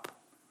stop.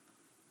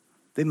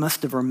 They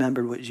must have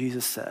remembered what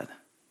Jesus said,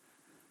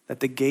 that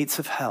the gates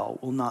of hell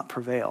will not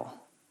prevail.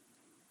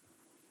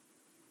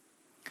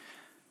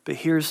 But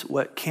here's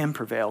what can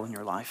prevail in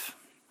your life.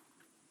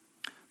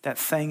 That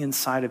thing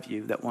inside of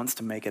you that wants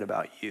to make it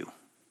about you.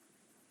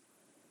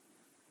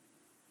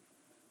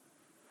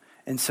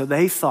 And so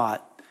they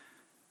thought,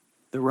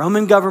 the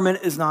Roman government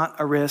is not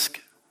a risk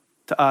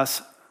to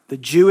us. The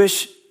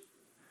Jewish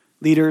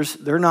leaders,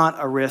 they're not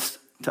a risk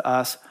to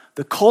us.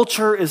 The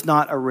culture is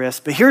not a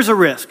risk, but here's a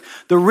risk.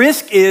 The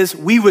risk is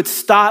we would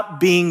stop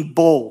being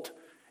bold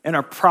in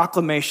our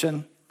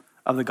proclamation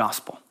of the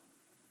gospel.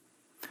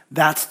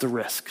 That's the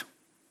risk.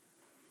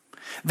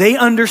 They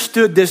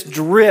understood this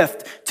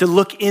drift to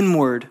look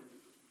inward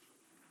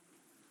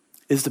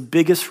is the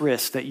biggest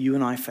risk that you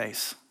and I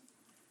face.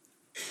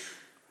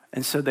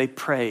 And so they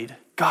prayed,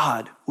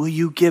 God, will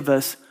you give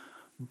us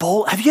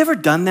bold? Have you ever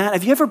done that?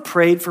 Have you ever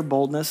prayed for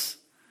boldness?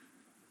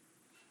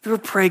 Have you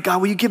ever prayed, God,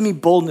 will you give me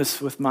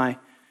boldness with my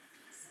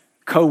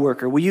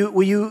coworker? Will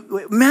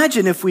you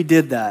imagine if we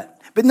did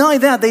that? But not only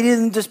that, they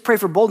didn't just pray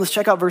for boldness.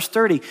 Check out verse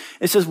 30.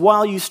 It says,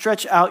 while you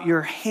stretch out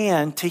your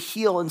hand to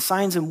heal and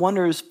signs and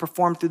wonders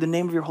performed through the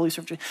name of your holy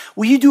servant,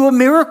 will you do a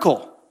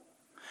miracle?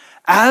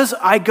 As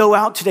I go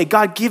out today,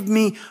 God, give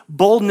me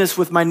boldness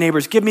with my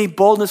neighbors. Give me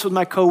boldness with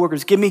my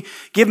coworkers. Give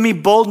me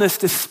boldness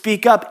to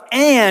speak up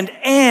and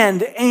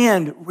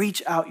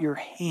reach out your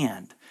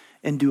hand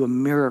and do a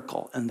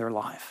miracle in their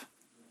life.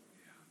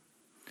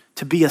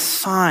 To be a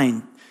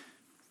sign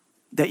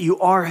that you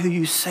are who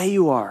you say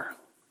you are.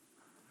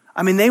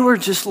 I mean, they were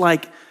just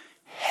like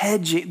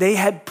hedging. They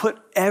had put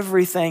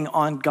everything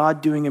on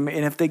God doing a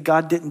miracle. And if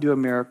God didn't do a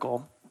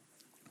miracle,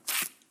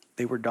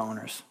 they were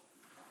donors.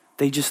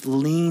 They just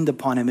leaned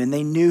upon him and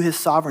they knew his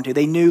sovereignty.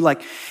 They knew,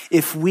 like,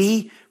 if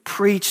we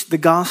preach the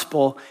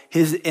gospel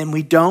and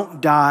we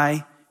don't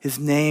die, his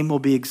name will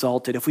be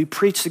exalted. If we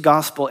preach the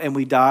gospel and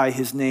we die,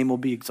 his name will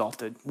be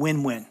exalted.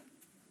 Win-win.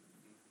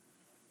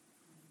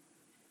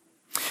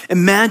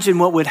 Imagine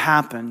what would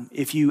happen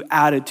if you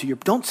added to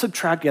don't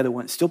subtract the other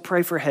one. Still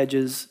pray for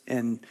hedges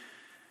and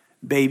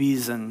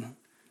babies and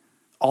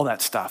all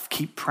that stuff.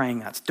 Keep praying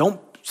that.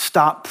 Don't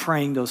stop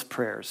praying those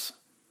prayers.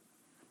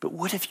 But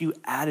what if you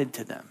added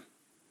to them?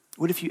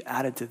 What if you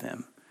added to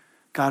them?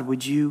 God,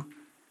 would you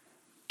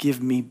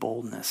give me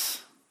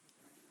boldness?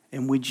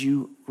 And would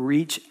you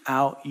reach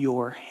out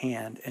your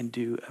hand and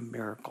do a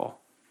miracle?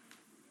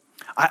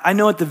 I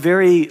know at the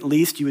very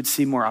least you would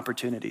see more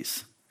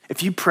opportunities.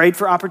 If you prayed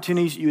for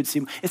opportunities, you would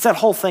see. It's that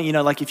whole thing,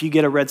 like if you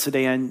get a red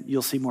sedan,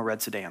 you'll see more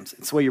red sedans.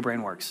 It's the way your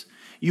brain works.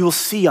 You will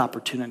see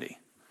opportunity.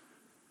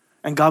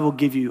 And God will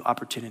give you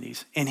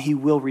opportunities. And he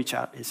will reach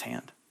out his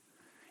hand.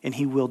 And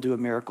he will do a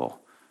miracle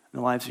in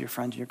the lives of your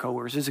friends and your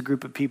coworkers. There's a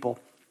group of people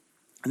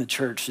in the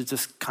church. It's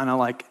just kind of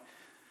like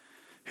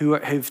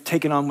who've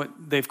taken on what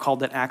they've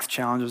called that Acts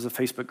Challenge. There's a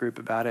Facebook group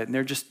about it. And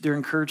they're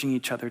encouraging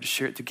each other to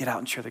share, to get out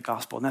and share the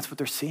gospel. And that's what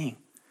they're seeing.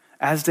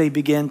 As they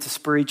begin to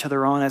spur each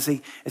other on, as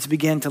they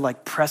begin to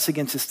like press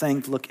against this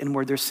thing, to look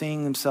inward, they're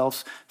seeing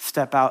themselves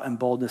step out in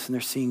boldness and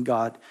they're seeing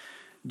God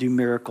do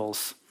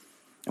miracles.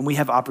 And we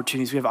have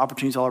opportunities. We have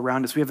opportunities all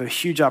around us. We have a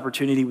huge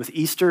opportunity with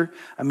Easter.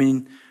 I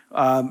mean,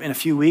 in a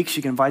few weeks,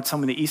 you can invite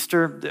someone to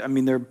Easter. I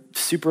mean, they're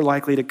super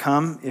likely to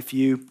come if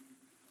you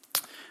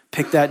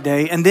pick that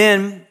day. And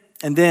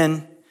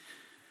then,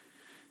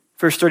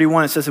 verse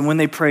 31, it says, and when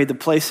they prayed, the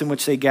place in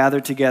which they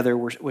gathered together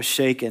was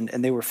shaken,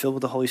 and they were filled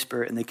with the Holy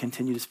Spirit, and they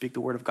continued to speak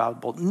the word of God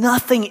with boldness.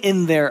 Nothing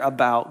in there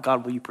about,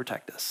 God, will you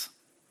protect us?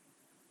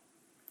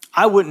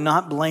 I would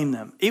not blame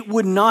them. It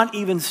would not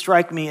even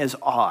strike me as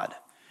odd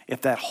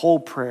if that whole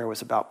prayer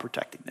was about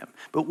protecting them.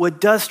 But what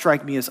does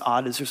strike me as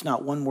odd is there's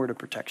not one word of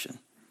protection.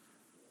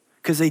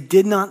 Because they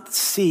did not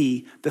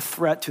see the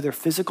threat to their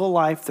physical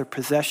life, their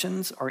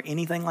possessions, or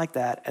anything like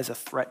that as a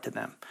threat to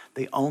them.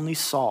 The only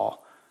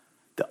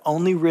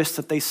risk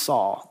that they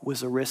saw was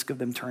the risk of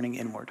them turning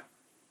inward.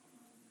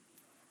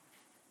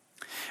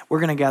 We're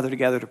going to gather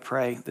together to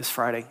pray this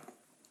Friday,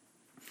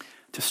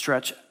 to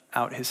stretch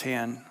out his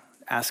hand,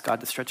 ask God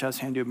to stretch out his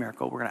hand, do a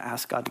miracle. We're going to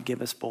ask God to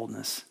give us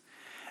boldness.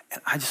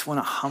 And I just want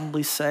to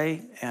humbly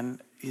say,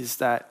 is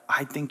that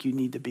I think you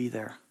need to be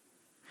there.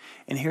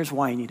 And here's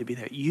why you need to be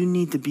there. You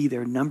need to be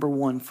there, number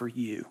one, for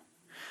you,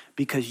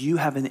 because you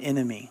have an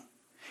enemy,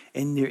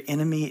 and your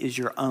enemy is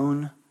your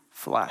own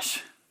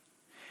flesh.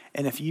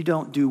 And if you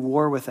don't do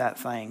war with that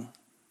thing,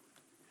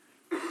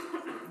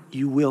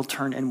 you will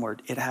turn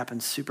inward. It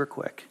happens super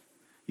quick.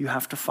 You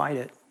have to fight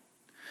it.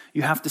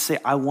 You have to say,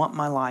 I want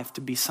my life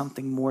to be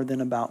something more than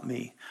about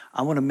me.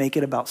 I want to make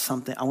it about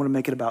something. I want to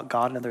make it about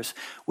God and others,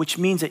 which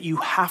means that you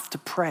have to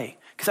pray.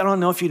 Because I don't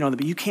know if you know that,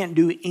 but you can't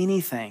do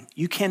anything.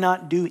 You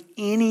cannot do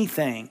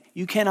anything.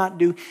 You cannot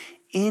do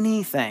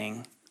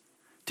anything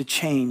to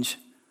change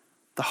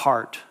the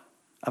heart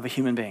of a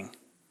human being.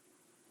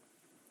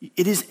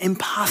 It is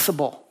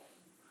impossible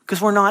because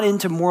we're not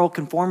into moral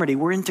conformity.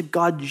 We're into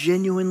God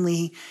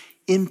genuinely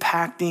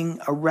impacting,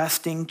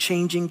 arresting,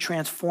 changing,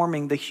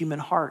 transforming the human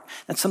heart.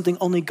 That's something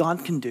only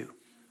God can do.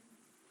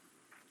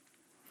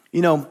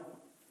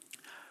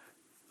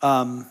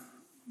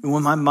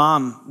 When my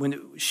mom,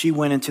 when she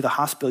went into the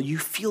hospital, you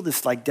feel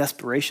this like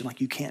desperation, like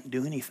you can't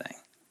do anything.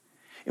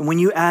 And when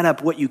you add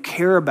up what you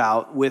care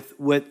about with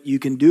what you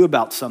can do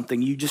about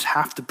something, you just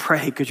have to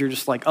pray because you're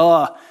just like,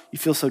 you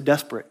feel so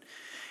desperate.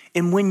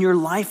 And when your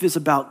life is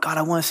about, God,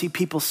 I want to see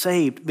people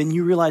saved, then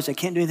you realize I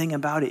can't do anything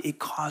about it. It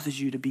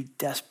causes you to be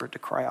desperate to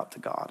cry out to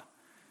God.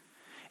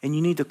 And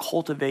you need to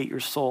cultivate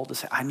your soul to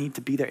say, I need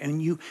to be there. And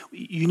you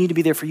need to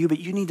be there for you, but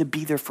you need to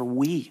be there for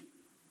we.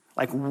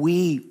 Like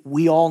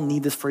we all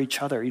need this for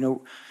each other.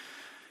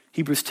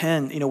 Hebrews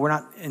 10, we're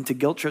not into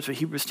guilt trips, but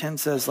Hebrews 10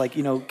 says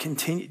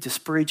continue to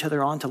spur each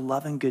other on to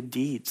love and good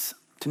deeds,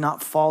 to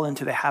not fall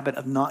into the habit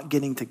of not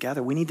getting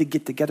together. We need to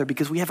get together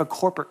because we have a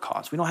corporate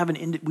cause. We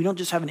don't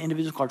just have an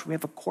individual cause, we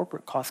have a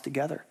corporate cause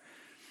together.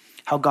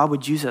 How God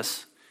would use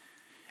us.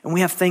 And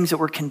we have things that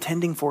we're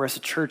contending for as a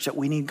church that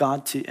we need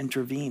God to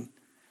intervene.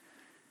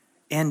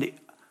 And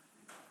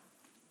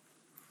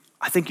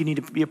I think you need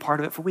to be a part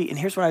of it for we. And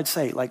here's what I'd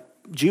say,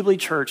 Jubilee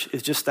Church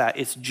is just that.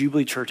 It's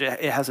Jubilee Church. It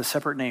has a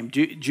separate name.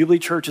 Jubilee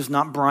Church is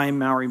not Brian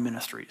Mowry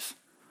Ministries.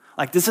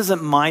 This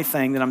isn't my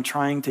thing that I'm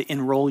trying to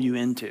enroll you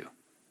into.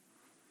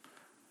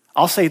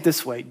 I'll say it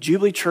this way.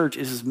 Jubilee Church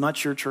is as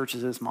much your church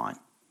as it is mine.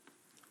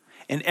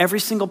 And every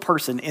single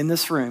person in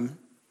this room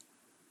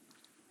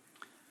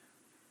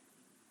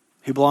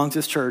who belongs to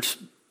this church,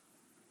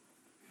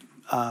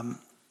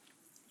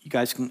 you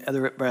guys can,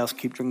 everybody else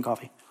keep drinking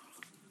coffee,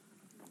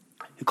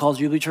 who calls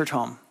Jubilee Church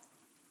home,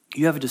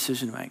 you have a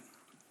decision to make.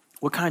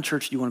 What kind of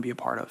church do you want to be a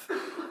part of?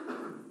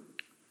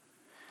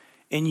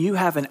 And you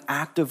have an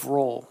active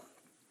role.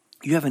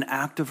 You have an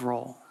active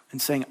role in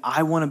saying,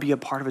 I want to be a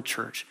part of a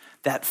church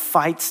that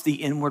fights the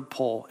inward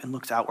pull and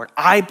looks outward.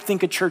 I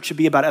think a church should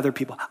be about other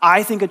people.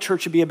 I think a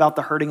church should be about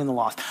the hurting and the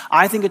lost.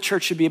 I think a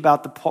church should be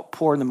about the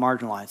poor and the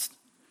marginalized.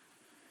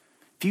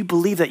 If you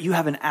believe that, you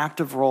have an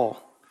active role.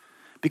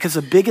 Because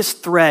the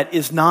biggest threat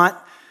is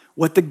not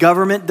what the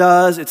government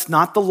does. It's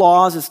not the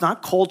laws. It's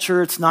not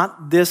culture. It's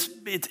not this.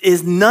 It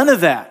is none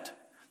of that.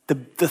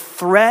 The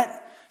threat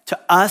to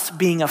us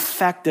being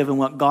effective in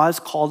what God's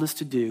called us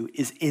to do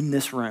is in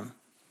this room.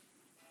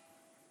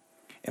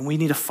 And we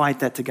need to fight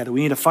that together.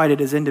 We need to fight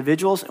it as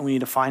individuals, and we need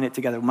to fight it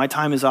together. My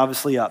time is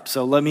obviously up.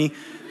 So let me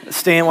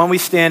stand. Why don't we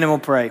stand and we'll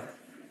pray.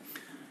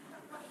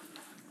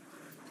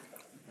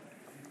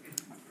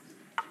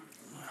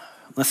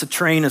 Unless a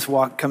train is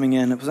coming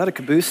in. Was that a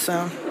caboose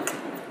sound?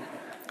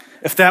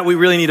 If that, we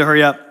really need to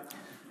hurry up.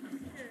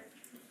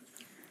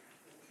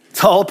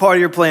 It's all a part of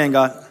your plan,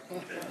 God.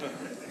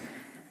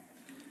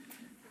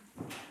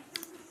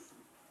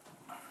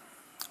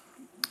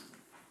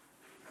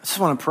 I just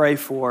want to pray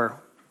for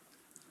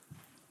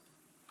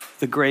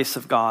the grace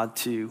of God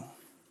to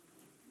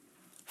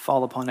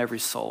fall upon every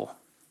soul.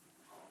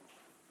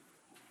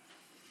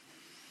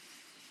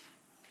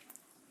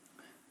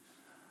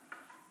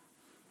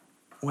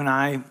 When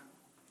I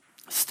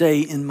stay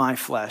in my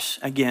flesh,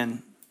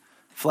 again,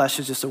 flesh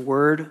is just a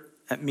word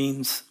that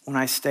means when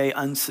I stay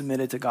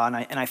unsubmitted to God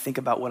and I think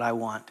about what I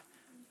want,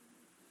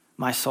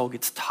 my soul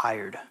gets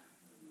tired.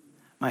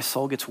 My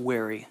soul gets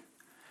weary.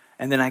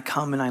 And then I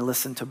come and I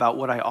listen to about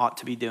what I ought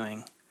to be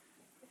doing,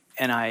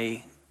 and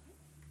I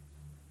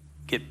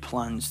get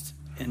plunged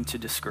into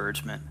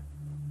discouragement.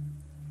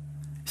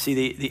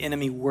 See, the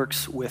enemy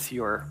works with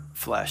your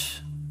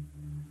flesh.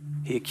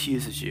 He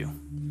accuses you.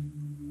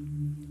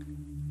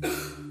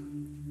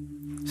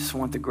 Just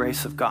want the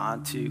grace of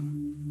God to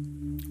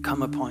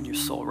come upon your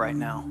soul right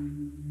now.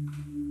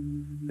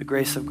 The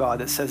grace of God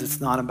that says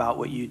it's not about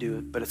what you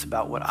do, but it's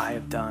about what I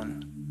have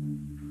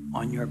done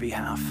on your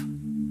behalf.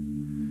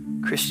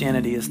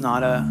 Christianity is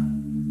not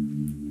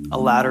a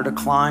ladder to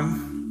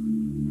climb.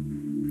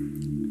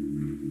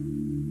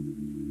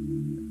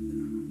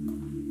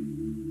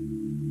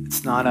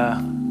 It's not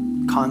a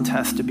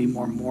contest to be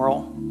more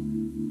moral.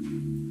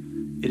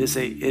 It is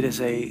a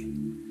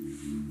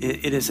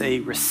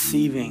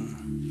receiving.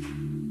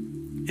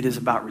 It is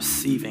about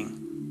receiving.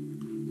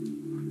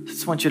 I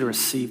just want you to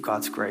receive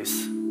God's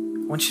grace.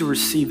 I want you to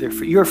receive their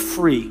free. You're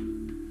free.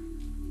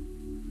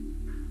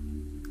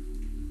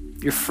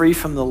 You're free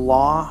from the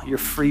law. You're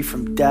free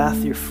from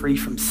death. You're free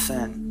from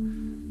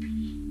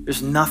sin.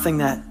 There's nothing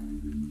that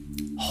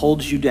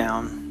holds you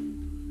down.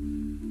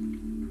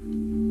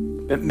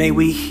 But may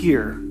we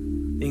hear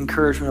the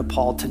encouragement of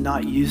Paul to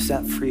not use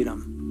that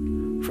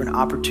freedom for an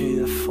opportunity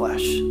of the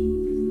flesh,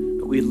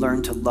 but we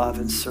learn to love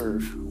and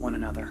serve one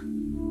another.